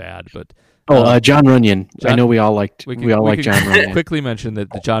probably bad. But John Runyon. I know we all liked John Runyon. Quickly mention that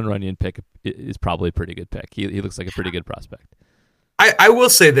the John Runyon pick is probably a pretty good pick. He looks like a pretty good prospect. I will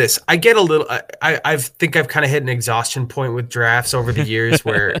say this. I get a little. I think I've kind of hit an exhaustion point with drafts over the years,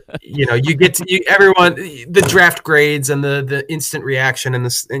 where you get to everyone the draft grades and the instant reaction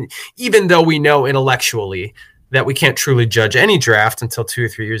and even though we know intellectually that we can't truly judge any draft until 2 or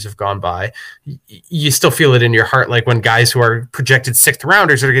 3 years have gone by, you still feel it in your heart. Like when guys who are projected 6th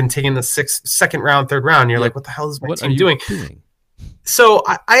rounders are getting taken the second round, 3rd round, you're like, what the hell is my team doing? So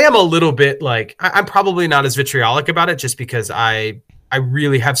I am a little bit like I'm probably not as vitriolic about it just because I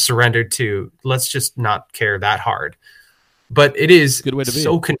really have surrendered to let's just not care that hard. But it is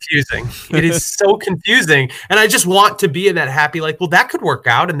so confusing. It is so confusing. And I just want to be in that happy, like, well, that could work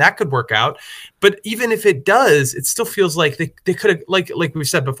out and that could work out. But even if it does, it still feels like they could have, like we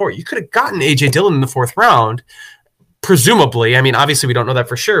said before, you could have gotten A.J. Dillon in the 4th round, presumably. I mean, obviously we don't know that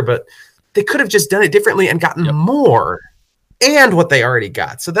for sure, but they could have just done it differently and gotten more and what they already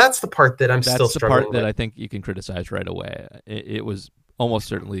got. So that's the part that I'm still struggling with. That's the part that I think you can criticize right away. It was almost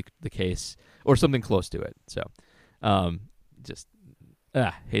certainly the case or something close to it. So just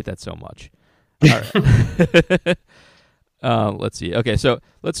hate that so much. All right. Let's see. Okay, so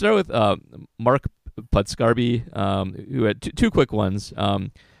let's start with Mark Pudscarby, who had two quick ones.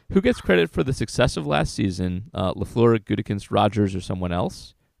 Who gets credit for the success of last season? LaFleur, Gutekunst, Rodgers, or someone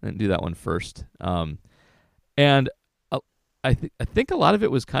else? And do that one first. And I think a lot of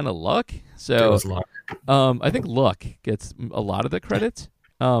it was kind of luck. So it was luck. I think luck gets a lot of the credit.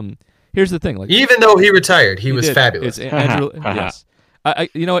 Here's the thing: like even though he retired, he was fabulous. Andrew, yes,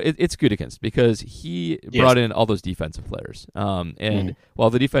 it's Gutekunst because he brought in all those defensive players. And while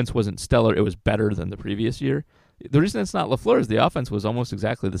the defense wasn't stellar, it was better than the previous year. The reason it's not LaFleur is the offense was almost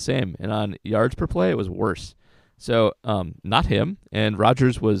exactly the same, and on yards per play, it was worse. So not him, and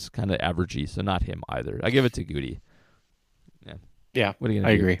Rodgers was kind of averagey, so not him either. I give it to Goody. Yeah, what are you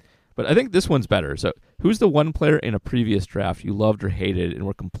gonna do? agree. But I think this one's better. So who's the one player in a previous draft you loved or hated and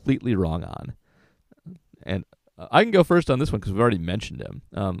were completely wrong on? And I can go first on this one because we've already mentioned him.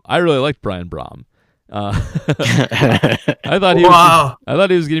 I really liked Brian Brohm. I thought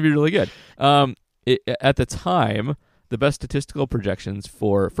he was going to be really good. At the time, the best statistical projections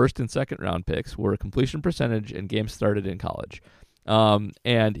for 1st and 2nd round picks were completion percentage and games started in college.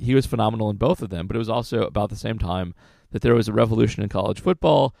 And he was phenomenal in both of them, but it was also about the same time that there was a revolution in college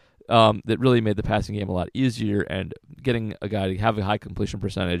football that really made the passing game a lot easier, and getting a guy to have a high completion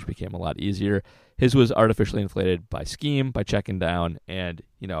percentage became a lot easier. His was artificially inflated by scheme, by checking down, and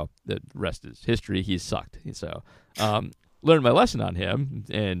the rest is history. He sucked. So learned my lesson on him,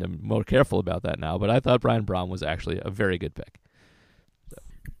 and I'm more careful about that now. But I thought Brian Brohm was actually a very good pick.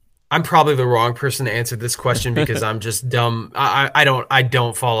 I'm probably the wrong person to answer this question because I'm just dumb. I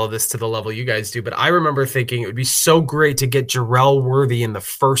don't follow this to the level you guys do, but I remember thinking it would be so great to get Jarrell Worthy in the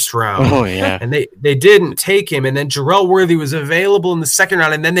 1st round. Oh yeah. And they didn't take him, and then Jarrell Worthy was available in the 2nd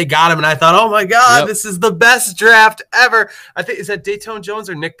round, and then they got him, and I thought, oh my God, This is the best draft ever. I think is that Dayton Jones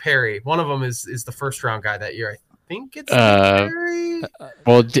or Nick Perry? One of them is the 1st round guy that year. I think it's Perry.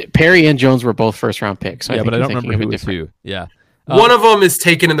 Well, Perry and Jones were both 1st round picks. So but I don't remember who was who. Yeah. One of them is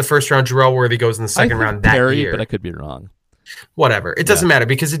taken in the 1st round. Jarrell Worthy goes in the 2nd round that Perry, year. But I could be wrong. Whatever. It doesn't matter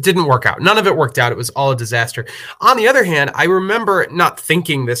because it didn't work out. None of it worked out. It was all a disaster. On the other hand, I remember not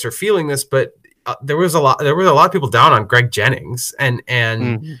thinking this or feeling this, but there were a lot of people down on Greg Jennings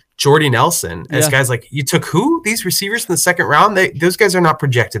and Jordy Nelson as guys like, you took who? These receivers in the 2nd round? Those guys are not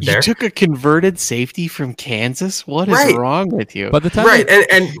projected there. You took a converted safety from Kansas? What is wrong with you? By the time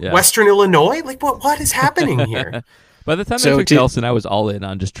and Western Illinois? Like what is happening here? By the time So they took to- Nelson, I was all in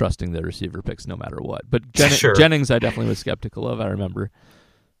on just trusting the receiver picks no matter what. But Sure. Jennings, I definitely was skeptical of. I remember.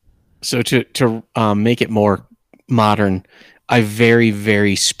 So to make it more modern, I very,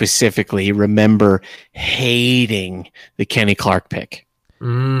 very specifically remember hating the Kenny Clark pick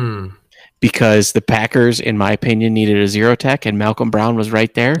because the Packers, in my opinion, needed a zero tech, and Malcolm Brown was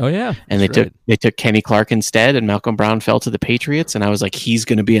right there. Oh yeah, And that's they took Kenny Clark instead, and Malcolm Brown fell to the Patriots, and I was like, he's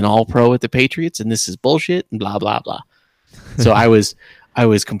going to be an All Pro with the Patriots, and this is bullshit, and blah blah blah. So I was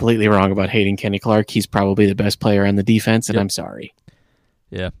completely wrong about hating Kenny Clark. He's probably the best player on the defense, and Yep. I'm sorry.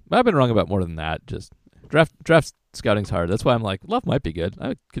 Yeah, I've been wrong about more than that. Just draft scouting's hard. That's why I'm like, Love might be good.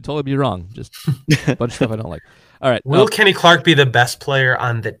 I could totally be wrong. Just a bunch of stuff I don't like. All right. Will Kenny Clark be the best player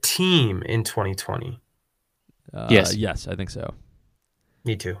on the team in 2020? Yes. Yes, I think so.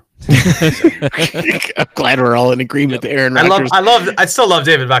 Me too. I'm glad we're all in agreement. That Aaron Rodgers. I still love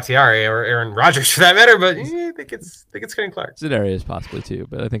David Bakhtiari or Aaron Rodgers for that matter, but I think it's Kenny Clark. Zedarius possibly too,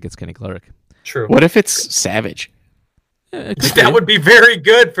 but I think it's Kenny Clark. True. What if it's Savage? Yeah, it could That be. would be very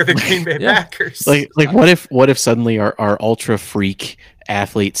good for the Green Bay Yeah. Packers. Like what if suddenly our ultra freak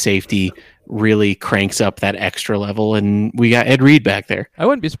athlete safety really cranks up that extra level, and we got Ed Reed back there? I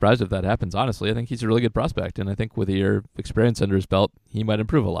wouldn't be surprised if that happens. Honestly, I think he's a really good prospect, and I think with a year of experience under his belt, he might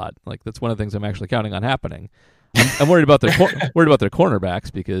improve a lot. Like that's one of the things I'm actually counting on happening. I'm worried about their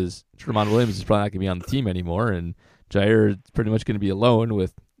cornerbacks because Tremont Williams is probably not going to be on the team anymore, and Jair is pretty much going to be alone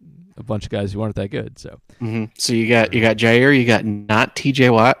with a bunch of guys who aren't that good. So, So you got Jair, you got not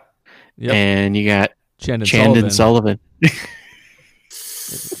T.J. Watt, yep. and you got Chandon Sullivan.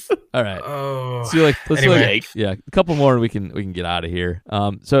 All right. oh, So let's Anyway. yeah, a couple more and we can get out of here.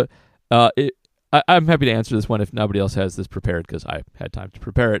 I'm happy to answer this one if nobody else has this prepared because I had time to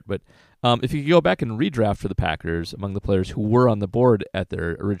prepare it. But if you could go back and redraft for the Packers among the players who were on the board at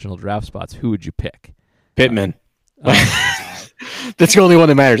their original draft spots, who would you pick? Pittman. That's the only one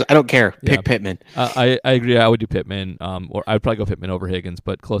that matters. I don't care. Pick Yeah. Pittman. I agree. I would do Pittman, or I'd probably go Pittman over Higgins,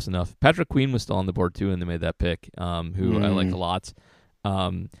 but close enough. Patrick Queen was still on the board too, and they made that pick. Who I like a lot.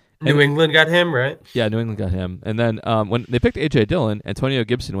 New England got him, right? Yeah, New England got him, and then when they picked AJ Dillon, Antonio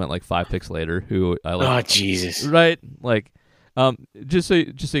Gibson went like 5 picks later. Who I like. Oh Jesus! Right, like, just so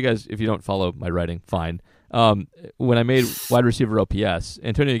you guys, if you don't follow my writing, fine. When I made wide receiver OPS,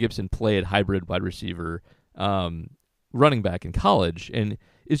 Antonio Gibson played hybrid wide receiver, running back in college, and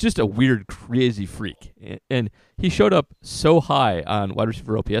is just a weird, crazy freak. And he showed up so high on wide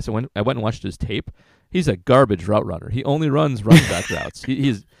receiver OPS. I went and watched his tape. He's a garbage route runner. He only runs running back routes.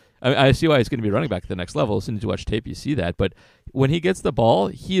 I see why he's going to be running back at the next level. As soon as you watch tape, you see that. But when he gets the ball,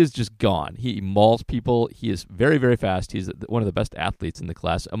 he is just gone. He mauls people. He is very, very fast. He's one of the best athletes in the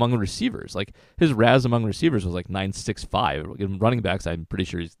class among receivers. Like his RAS among receivers was like 9.65. In running backs, I'm pretty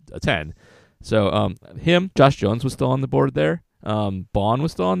sure he's a 10. So Josh Jones was still on the board there. Bond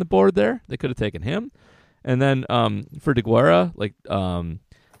was still on the board there. They could have taken him. And then for DeGuara, like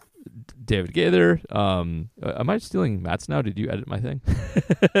David Gaither. Am I stealing Matt's now? Did you edit my thing?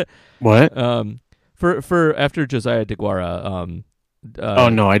 What? For after Josiah DeGuara. Oh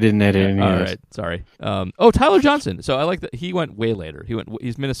no, I didn't edit any All of this. right, sorry. Tyler Johnson. So I like that he went way later.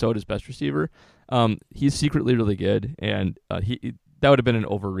 He's Minnesota's best receiver. He's secretly really good, and that would have been an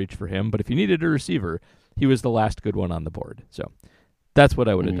overreach for him. But if you needed a receiver, he was the last good one on the board. So that's what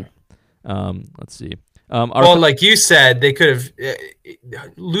I would have done. Let's see. Like you said, they could have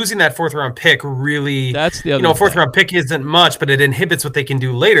losing that 4th round pick really. That's the other. 4th round pick isn't much, but it inhibits what they can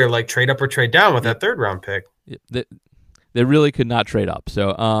do later, like trade up or trade down with that 3rd round pick. They really could not trade up.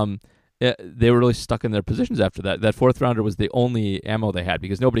 So they were really stuck in their positions after that. That 4th rounder was the only ammo they had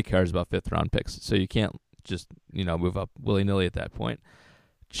because nobody cares about 5th round picks. So you can't just move up willy nilly at that point.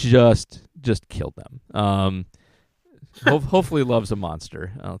 Just killed them. Hopefully, Love's a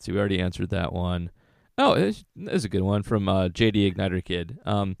monster. Let's see. We already answered that one. Oh, this is a good one from JD Igniter Kid.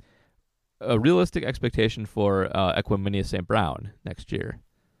 A realistic expectation for Equanimeous St. Brown next year.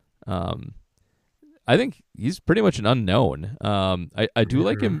 I think he's pretty much an unknown. I do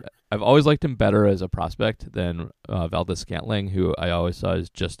like him. I've always liked him better as a prospect than Valdez Scantling, who I always saw as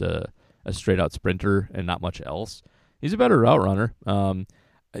just a straight out sprinter and not much else. He's a better route runner.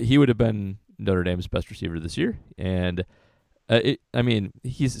 He would have been Notre Dame's best receiver this year, and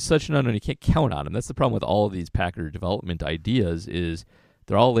he's such an unknown. You can't count on him. That's the problem with all of these Packer development ideas is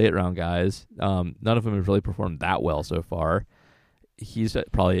they're all late round guys. None of them have really performed that well so far. He's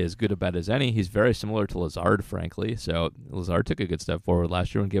probably as good a bet as any. He's very similar to Lazard, frankly. So Lazard took a good step forward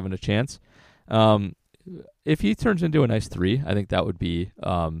last year when given a chance. If he turns into a nice 3, I think that would be,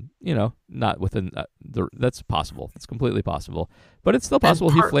 not within that's possible. It's completely possible, but it's still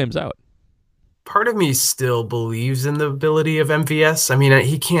possible he flames out. part of me still believes in the ability of MVS. I mean,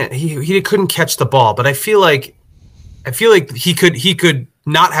 he couldn't catch the ball, but I feel like he could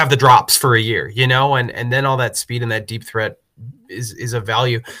not have the drops for a year, and then all that speed and that deep threat is a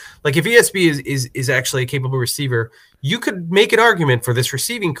value. Like if ESB is actually a capable receiver, you could make an argument for this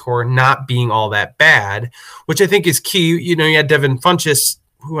receiving core not being all that bad, which I think is key. You had Devin Funchess,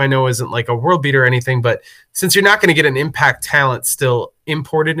 who I know isn't like a world beater or anything, but since you're not going to get an impact talent still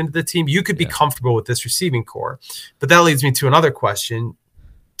imported into the team, you could be comfortable with this receiving core. But that leads me to another question.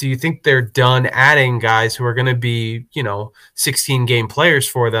 Do you think they're done adding guys who are going to be, 16 game players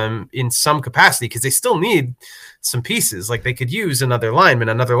for them in some capacity? Because they still need some pieces. Like they could use another lineman,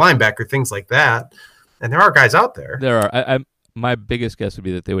 another linebacker, things like that. And there are guys out there. There are. My biggest guess would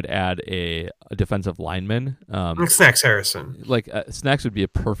be that they would add a defensive lineman. Snacks Harrison. Snacks would be a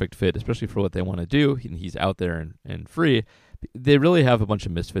perfect fit, especially for what they want to do. He's out there and free. They really have a bunch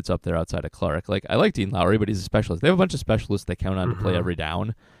of misfits up there outside of Clark. Like I like Dean Lowry, but he's a specialist. They have a bunch of specialists they count on to play every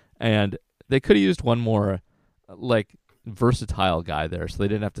down. And they could have used one more versatile guy there so they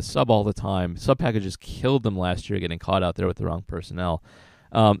didn't have to sub all the time. Sub packages killed them last year getting caught out there with the wrong personnel.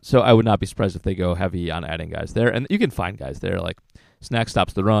 So I would not be surprised if they go heavy on adding guys there. And you can find guys there. Like Snack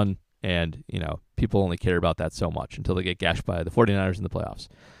stops the run, and people only care about that so much until they get gashed by the 49ers in the playoffs.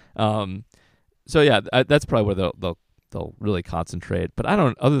 So yeah, that's probably where they'll really concentrate. But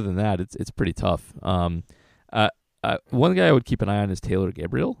other than that, it's pretty tough. One guy I would keep an eye on is Taylor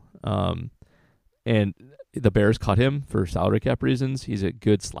Gabriel. And the Bears cut him for salary cap reasons. He's a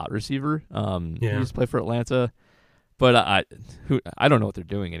good slot receiver. He used to play for Atlanta. But I don't know what they're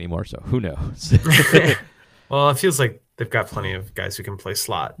doing anymore, so who knows? Well, it feels like they've got plenty of guys who can play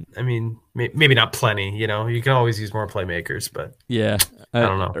slot. I mean, maybe not plenty. You can always use more playmakers, but yeah, I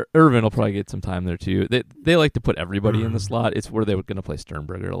don't know. Irvin will probably get some time there too. They like to put everybody in the slot. It's where they were going to play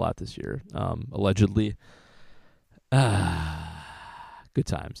Sternberger a lot this year, allegedly. Good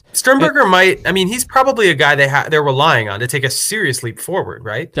times. Sternberger he's probably a guy they're relying on to take a serious leap forward,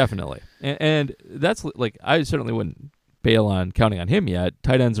 right? Definitely. And that's I certainly wouldn't bail on counting on him yet.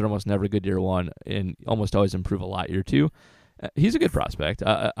 Tight ends are almost never good year one and almost always improve a lot year two. He's a good prospect.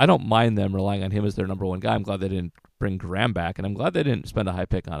 I don't mind them relying on him as their number one guy. I'm glad they didn't bring Graham back, and I'm glad they didn't spend a high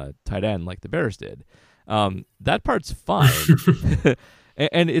pick on a tight end like the Bears did. That part's fine.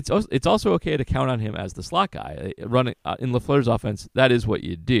 And it's also okay to count on him as the slot guy. Running in LaFleur's offense, that is what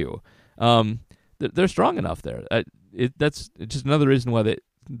you do. They're strong enough there. That's just another reason why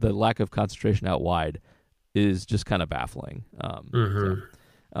the lack of concentration out wide is just kind of baffling.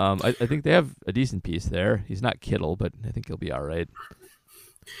 I think they have a decent piece there. He's not Kittle, but I think he'll be all right.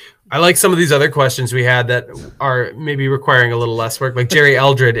 I like some of these other questions we had that are maybe requiring a little less work, like Jerry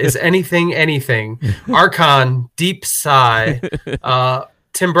Eldred. Is anything? Archon, deep sigh.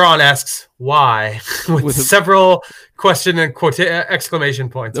 Tim Braun asks why with several question and exclamation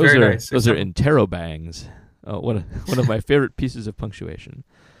points. Very nice. Those are interrobangs. One of my favorite pieces of punctuation.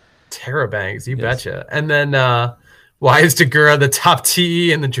 Terrabangs, you betcha. And then why is Degura the top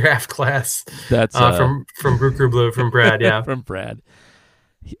TE in the draft class? That's from Brew Crew Blue, from Brad, yeah. From Brad.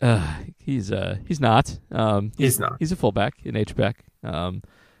 He's not. He's not. He's a fullback in H-back.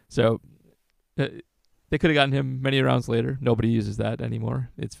 So they could have gotten him many rounds later. Nobody uses that anymore.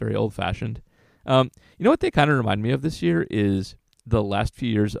 It's very old-fashioned. You know what they kind of remind me of this year is the last few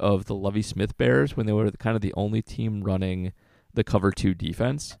years of the Lovie Smith Bears when they were kind of the only team running the cover 2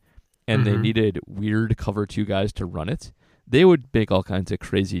 defense, and they needed weird cover 2 guys to run it. They would make all kinds of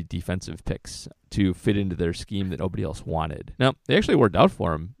crazy defensive picks to fit into their scheme that nobody else wanted. Now, they actually worked out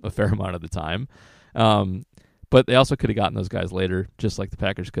for him a fair amount of the time, but they also could have gotten those guys later, just like the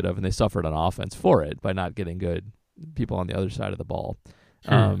Packers could have, and they suffered on offense for it by not getting good people on the other side of the ball.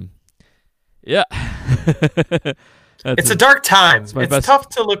 Yeah. It's a dark time. It's tough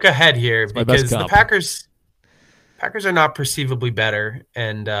to look ahead here because the Packers are not perceivably better,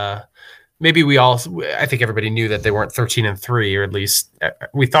 and maybe I think everybody knew that they weren't 13-3, or at least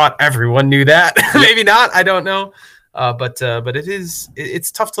we thought everyone knew that. Maybe not. I don't know. But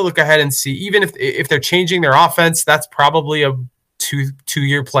it's tough to look ahead and see. Even if they're changing their offense, that's probably a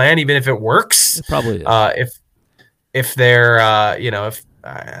two-year plan. Even if it works, it probably is. If they're if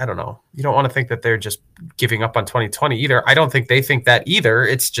I don't know, you don't want to think that they're just giving up on 2020 either. I don't think they think that either.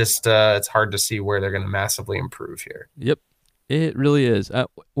 It's just it's hard to see where they're going to massively improve here. Yep, it really is.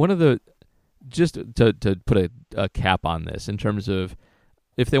 One of the just to put a cap on this in terms of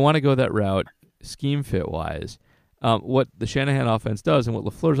if they want to go that route, scheme fit wise, what the Shanahan offense does and what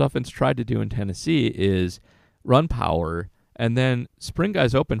LaFleur's offense tried to do in Tennessee is run power and then spring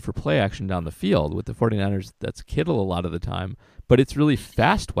guys open for play action down the field. With the 49ers, that's Kittle a lot of the time, but it's really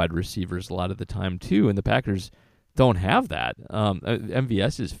fast wide receivers a lot of the time too, and the Packers don't have that.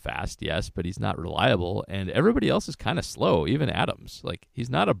 MVS is fast, yes, but he's not reliable, and everybody else is kind of slow. Even Adams, like he's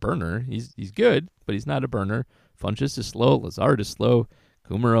not a burner. He's good, but he's not a burner. Funchess is slow. Lazard is slow.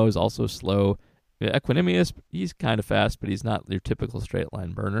 Kumaro is also slow. Equinemius, he's kind of fast, but he's not your typical straight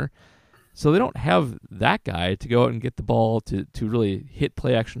line burner. So they don't have that guy to go out and get the ball to really hit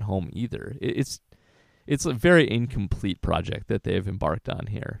play action home either. It's a very incomplete project that they've embarked on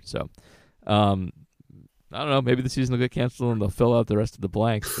here. So. I don't know. Maybe the season will get canceled and they'll fill out the rest of the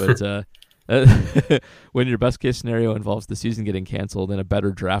blanks. But when your best case scenario involves the season getting canceled and a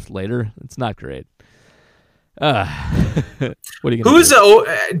better draft later, it's not great. What are you going to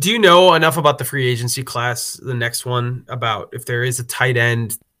do? Do you know enough about the free agency class, the next one, about if there is a tight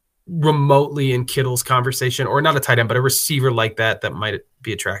end remotely in Kittle's conversation, or not a tight end, but a receiver like that might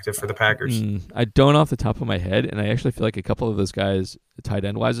be attractive for the Packers? I don't off the top of my head, and I actually feel like a couple of those guys, tight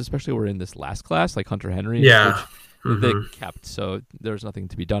end wise, especially were in this last class, like Hunter Henry, which they kept, so there's nothing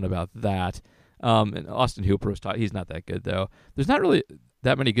to be done about that. And Austin Hooper was taught, he's not that good though. There's not really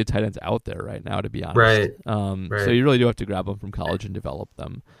that many good tight ends out there right now, to be honest. Right. So you really do have to grab them from college and develop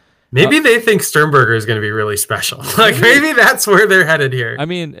them. Maybe they think Sternberger is going to be really special. Like maybe that's where they're headed here. I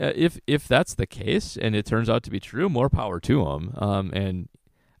mean, if that's the case and it turns out to be true, more power to him. And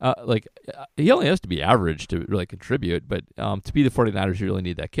he only has to be average to really contribute. But to be the 49ers, you really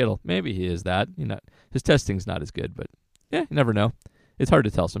need that Kittle. Maybe he is that. His testing's not as good, but yeah, you never know. It's hard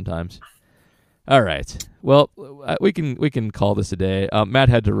to tell sometimes. All right. Well, we can call this a day. Matt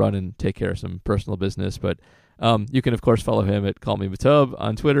had to run and take care of some personal business, but. You can, of course, follow him at Call Me Matub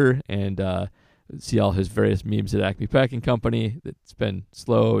on Twitter and see all his various memes at Acme Packing Company. It's been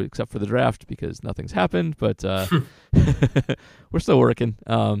slow except for the draft because nothing's happened, but we're still working.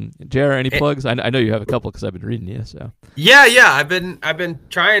 JR, any plugs? I know you have a couple because I've been reading you. So yeah, I've been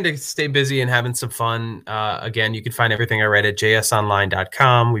trying to stay busy and having some fun. Again, you can find everything I read at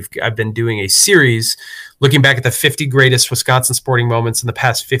jsonline.com. I've been doing a series looking back at the 50 greatest Wisconsin sporting moments in the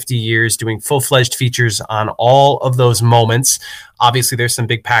past 50 years, doing full-fledged features on all of those moments. Obviously, there's some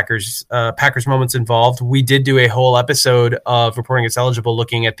big Packers moments involved. We did do a whole episode of Reporting It's Eligible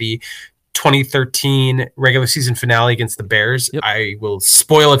looking at the 2013 regular season finale against the Bears. Yep. I will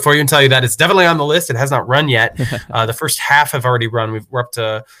spoil it for you and tell you that it's definitely on the list. It has not run yet. The first half have already run. We're up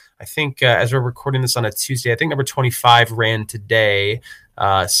to, I think, as we're recording this on a Tuesday, I think number 25 ran today.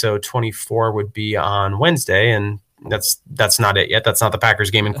 So 24 would be on Wednesday, and that's not it yet. That's not the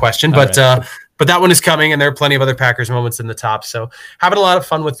Packers game in question, but that one is coming, and there are plenty of other Packers moments in the top. So having a lot of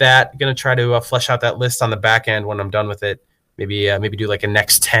fun with that. Going to try to flesh out that list on the back end when I'm done with it. Maybe do like a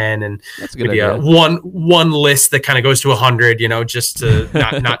next 10 and maybe one list that kind of goes to 100, just to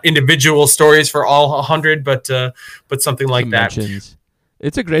not individual stories for all 100, but something like that.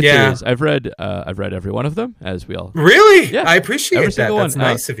 It's a great series. I've read every one of them, as we all really. Yeah, I appreciate that. That's one.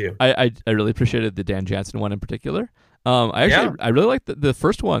 Nice of you. I really appreciated the Dan Jansen one in particular. I really liked the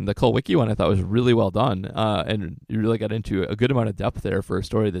first one, the Kulwicki one. I thought was really well done, and you really got into a good amount of depth there for a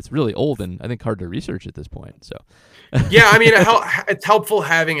story that's really old and I think hard to research at this point. So, yeah, I mean, it's helpful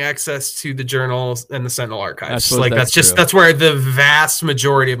having access to the journals and the Sentinel archives. That's where the vast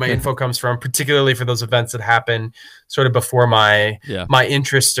majority of my info comes from, particularly for those events that happen sort of before my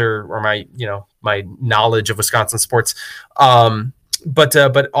interest or my my knowledge of Wisconsin sports. But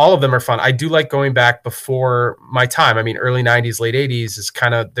all of them are fun. I do like going back before my time. I mean, early 90s, late 80s is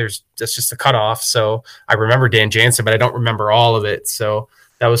kind of that's just a cutoff. So I remember Dan Jansen, but I don't remember all of it. So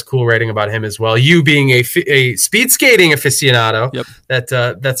that was cool writing about him as well. You being a speed skating aficionado,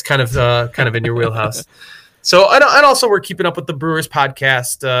 that's kind of in your wheelhouse. So and also we're keeping up with the Brewers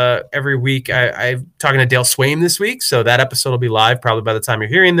podcast every week. I'm talking to Dale Swaim this week, so that episode will be live probably by the time you're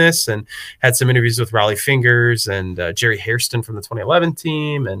hearing this. And had some interviews with Raleigh Fingers and Jerry Hairston from the 2011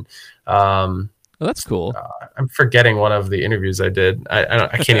 team. And that's cool. I'm forgetting one of the interviews I did.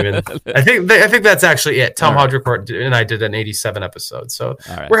 I can't even. I think that's actually it. Tom Hodricourt and I did an 87 episode. So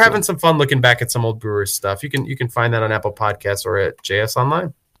we're having some fun looking back at some old Brewers stuff. You can find that on Apple Podcasts or at JS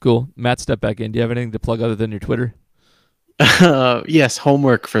Online. Cool. Matt, step back in. Do you have anything to plug other than your Twitter? Yes,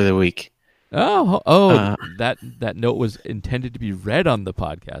 homework for the week. That note was intended to be read on the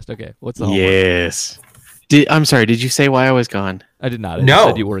podcast. Okay, what's the homework? Yes. I'm sorry, did you say why I was gone? I did not. No. I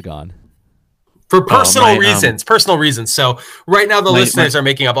said you were gone. For personal reasons. So right now the listeners are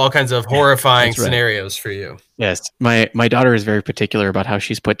making up all kinds of horrifying scenarios for you. Yes. My daughter is very particular about how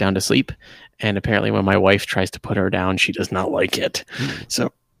she's put down to sleep. And apparently when my wife tries to put her down, she does not like it.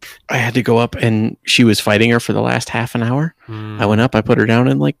 So I had to go up, and she was fighting her for the last half an hour. I went up, I put her down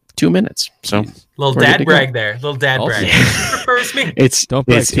in like 2 minutes. So Little we're good dad to go. brag there. Little dad Also- brag. She prefers me. Don't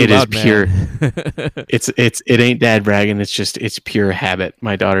brag too it loud, is pure. man. It ain't dad bragging. It's pure habit.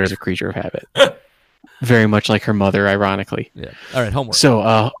 My daughter is a creature of habit, very much like her mother, ironically. Yeah. All right, homework.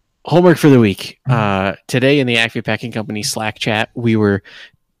 So, homework for the week. Today in the Acme Packing Company Slack chat, we were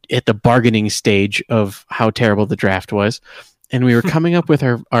at the bargaining stage of how terrible the draft was, and we were coming up with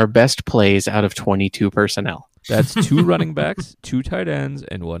our best plays out of 22 personnel That's 2 running backs, 2 tight ends,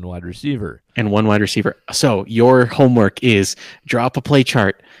 and 1 wide receiver. and 1 wide receiver. So your homework is draw up a play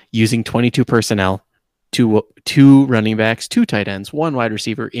chart using 22 personnel, two running backs, 2 tight ends, 1 wide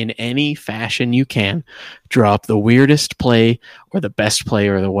receiver in any fashion you can. Draw up the weirdest play or the best play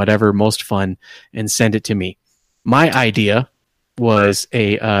or the whatever most fun and send it to me. My idea was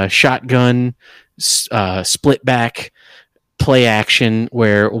a shotgun split back play action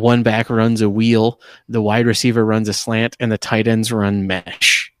where one back runs a wheel, the wide receiver runs a slant, and the tight ends run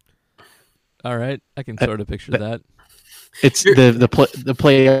mesh. All right, I can sort of picture that. It's the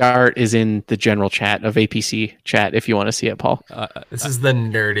play art is in the general chat of APC chat if you want to see it, Paul. This is the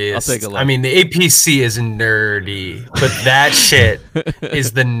nerdiest. I'll take a look. I mean, the APC is nerdy, but that shit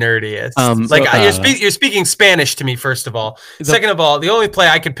is the nerdiest. You're speaking Spanish to me, first of all. Second of all, the only play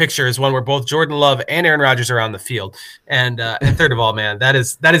I could picture is one where both Jordan Love and Aaron Rodgers are on the field. And third of all, man, that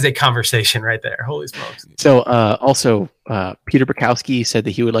is a conversation right there. Holy smokes. So also, Peter Bukowski said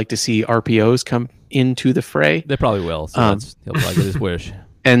that he would like to see RPOs come into the fray. They probably will. So he'll probably get his wish.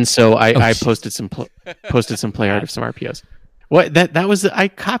 And so I posted some play art of some RPOs. What that was I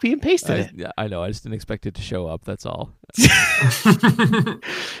copy and pasted it. Yeah, I know. I just didn't expect it to show up. That's all.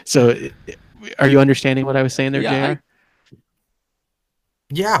 So, are you understanding what I was saying there, Yeah, JR?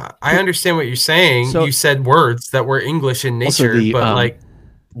 Yeah, I understand what you're saying. So- You said words that were English in Also, nature,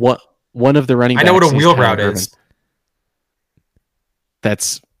 but one of the running I backs know what a is wheel Tyler route Ervin. is.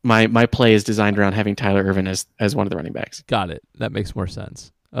 That's my play is designed around having Tyler Ervin as one of the running backs. Got it. That makes more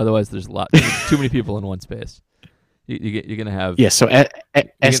sense. Otherwise, there's too many people in one space. You're gonna have Yes, so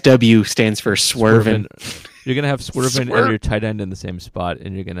SW stands for swerving. You're gonna have swerving Swerve. and your tight end in the same spot,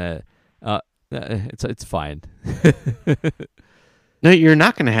 and you're gonna it's fine. No, you're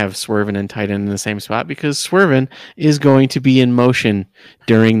not going to have swerving and tight end in the same spot because swerving is going to be in motion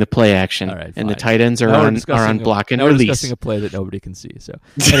during the play action, All right, and the fine. tight ends are Now we're on discussing block and now we're release. discussing a play that nobody can see. So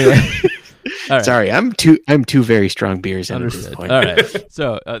anyway, all right. Sorry, I'm two very strong beers in at this Understood. point. All right.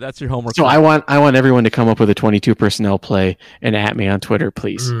 So that's your homework. So I want everyone to come up with a 22 personnel play and at me on Twitter,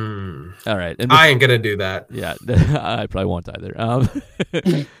 please. All right. And I ain't gonna do that. yeah, I probably won't either.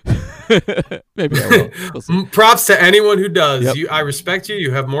 Maybe I will. We'll see. Props to anyone who does. Yep. I respect you.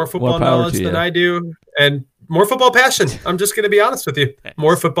 You have more football power knowledge to than you. I do, and more football passion. I'm just gonna be honest with you.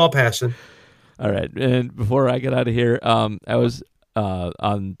 More football passion. All right, and before I get out of here, I was I'm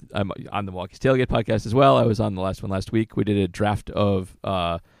on the Milwaukee's Tailgate podcast as well. I was on the last one last week. We did a draft of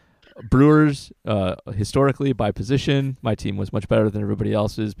Brewers historically by position. My team was much better than everybody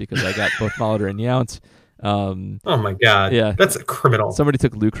else's because I got both Molitor and Yount. Oh my god. Yeah. That's a criminal. Somebody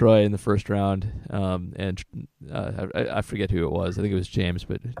took Lucroy in the first round, and I forget who it was. I think it was James,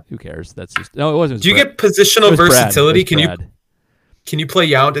 but who cares? That's just no. It wasn't. Do you Brad. get positional It was Brad. versatility? It was Brad. Can you play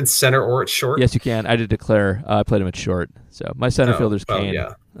Yount in center or at short? Yes, you can. I did declare. I played him at short, so my center Oh, fielder's well, Kane.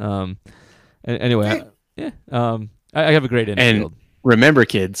 yeah. Anyway, I have a great infield. And remember,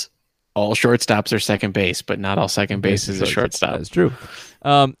 kids, all shortstops are second base, but not all second base is a shortstop. That's true.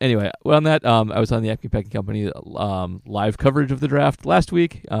 Anyway, well, on that, I was on the Acme Packing Company live coverage of the draft last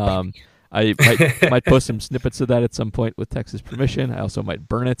week. I might post some snippets of that at some point with Texas permission. I also might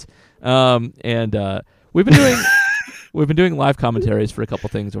burn it. And we've been doing live commentaries for a couple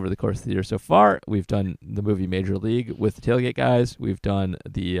things over the course of the year so far. We've done the movie Major League with the Tailgate guys. We've done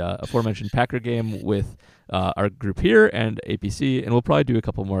the aforementioned Packer game with our group here and APC, and we'll probably do a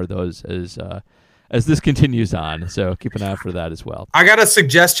couple more of those as this continues on. So keep an eye out for that as well. I got a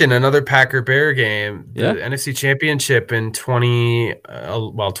suggestion. Another Packer Bear game. The Yeah. NFC Championship in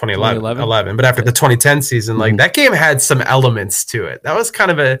 2011. 2011? But after the 2010 season, like that game had some elements to it. That was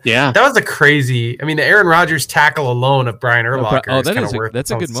kind of that was a crazy. I mean, the Aaron Rodgers tackle alone of Brian Urlacher is kind of worth that's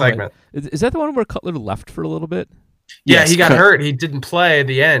its a own good segment. moment. Is that the one where Cutler left for a little bit? Yeah, Yes, he got cut. hurt. He didn't play at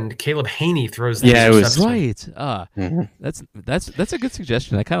the end. Caleb Haney throws. Yeah, it was- interception. Right. Mhm. That's a good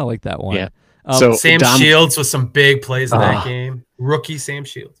suggestion. I kind of like that one. Yeah. So Sam Dom- Shields with some big plays in that Ah. game. Rookie Sam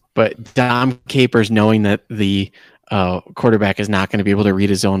Shields. But Dom Capers, knowing that the quarterback is not going to be able to read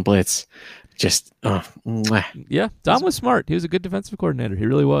his own blitz, Just mwah. Yeah, Dom was smart. He was a good defensive coordinator. He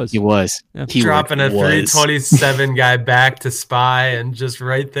really was. He was. Yeah. He Dropping a was. 327 guy back to spy and just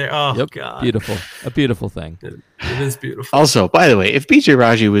right there. Oh, Yep, God. beautiful. A beautiful thing. It is beautiful. Also, by the way, if BJ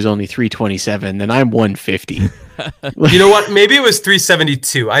Raji was only 327, then I'm 150. You know what? Maybe it was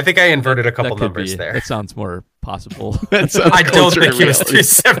 372. I think I inverted a couple That could numbers be. there. That sounds more possible. That sounds I don't closer think to he was reality.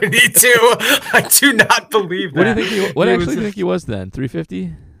 372. I do not believe that. What do you think? What He actually was- do you think he was then?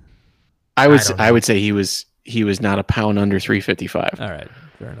 350? I would don't I know. would say he was not a pound under 355. All right,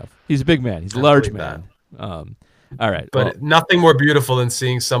 fair enough. He's a big man. He's a large believe man. All right, But well, nothing more beautiful than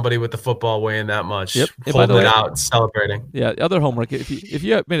seeing somebody with the football weighing that much, Yep. And by the holding it way- out, celebrating. yeah. Other homework. If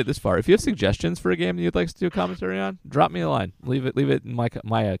you have made it this far, if you have suggestions for a game that you'd like us to do a commentary on, drop me a line. Leave it in my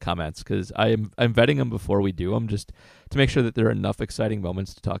comments because I'm vetting them before we do them, just to make sure that there are enough exciting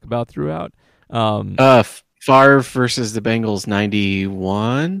moments to talk about throughout. Favre versus the Bengals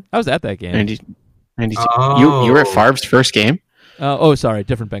 91, I was at that game. 92. Oh. You were at Favre's first game. Sorry,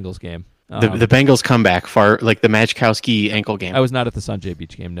 different Bengals game. The Bengals comeback, like the Majkowski ankle game. I was not at the Sanjay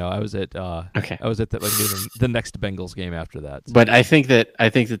Beach game. No, I was at. Okay. I was at the next Bengals game after that. But I think that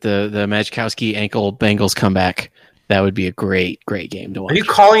the Majkowski ankle Bengals comeback, that would be a great game to watch. Are you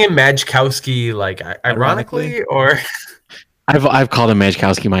calling him Majkowski like ironically or? I've called him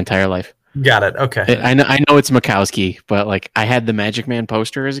Majkowski my entire life. Got it. Okay. I know it's Makowski, but like I had the Magic Man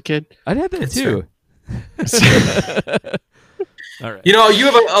poster as a kid. I had that It's too. All right. You know, you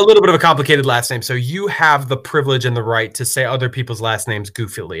have a little bit of a complicated last name, so you have the privilege and the right to say other people's last names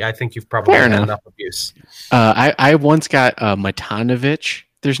goofily. I think you've probably Fair had enough. enough abuse. I once got Matanovich.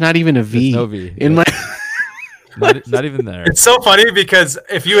 There's not even a V, There's no V. in my. Not even there. It's so funny because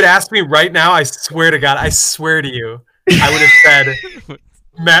if you had asked me right now, I swear to God, I swear to you, I would have said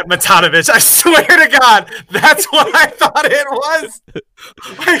Matt Matanovich. I swear to God, that's what I thought it was.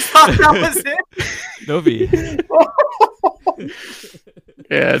 I thought that was it. No V.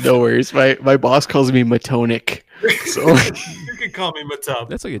 Yeah, no worries. My boss calls me Matonic. So You can call me Matub.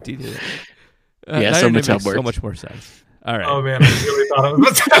 That's like a detail. Yeah, now so your name Matub makes so works. much more sense. All right. Oh man, I really thought it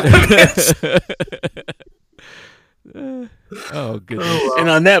was Matanovich. Oh goodness. Oh, and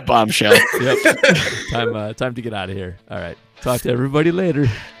on that bombshell, Yep. Time to get out of here. All right. Talk to everybody later.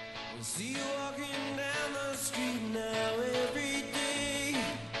 See you walking down the street now every day.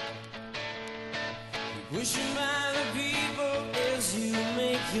 Wishing by the people as you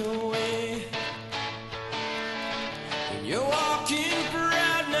make your way. And you're walking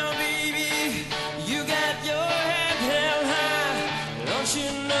proud now, baby. You got your head held high. Don't you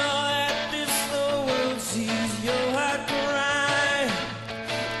know that this whole world sees your heart cry?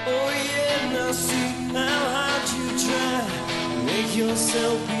 Oh yeah, now see how hard you try. Make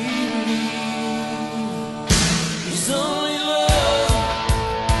yourself believe.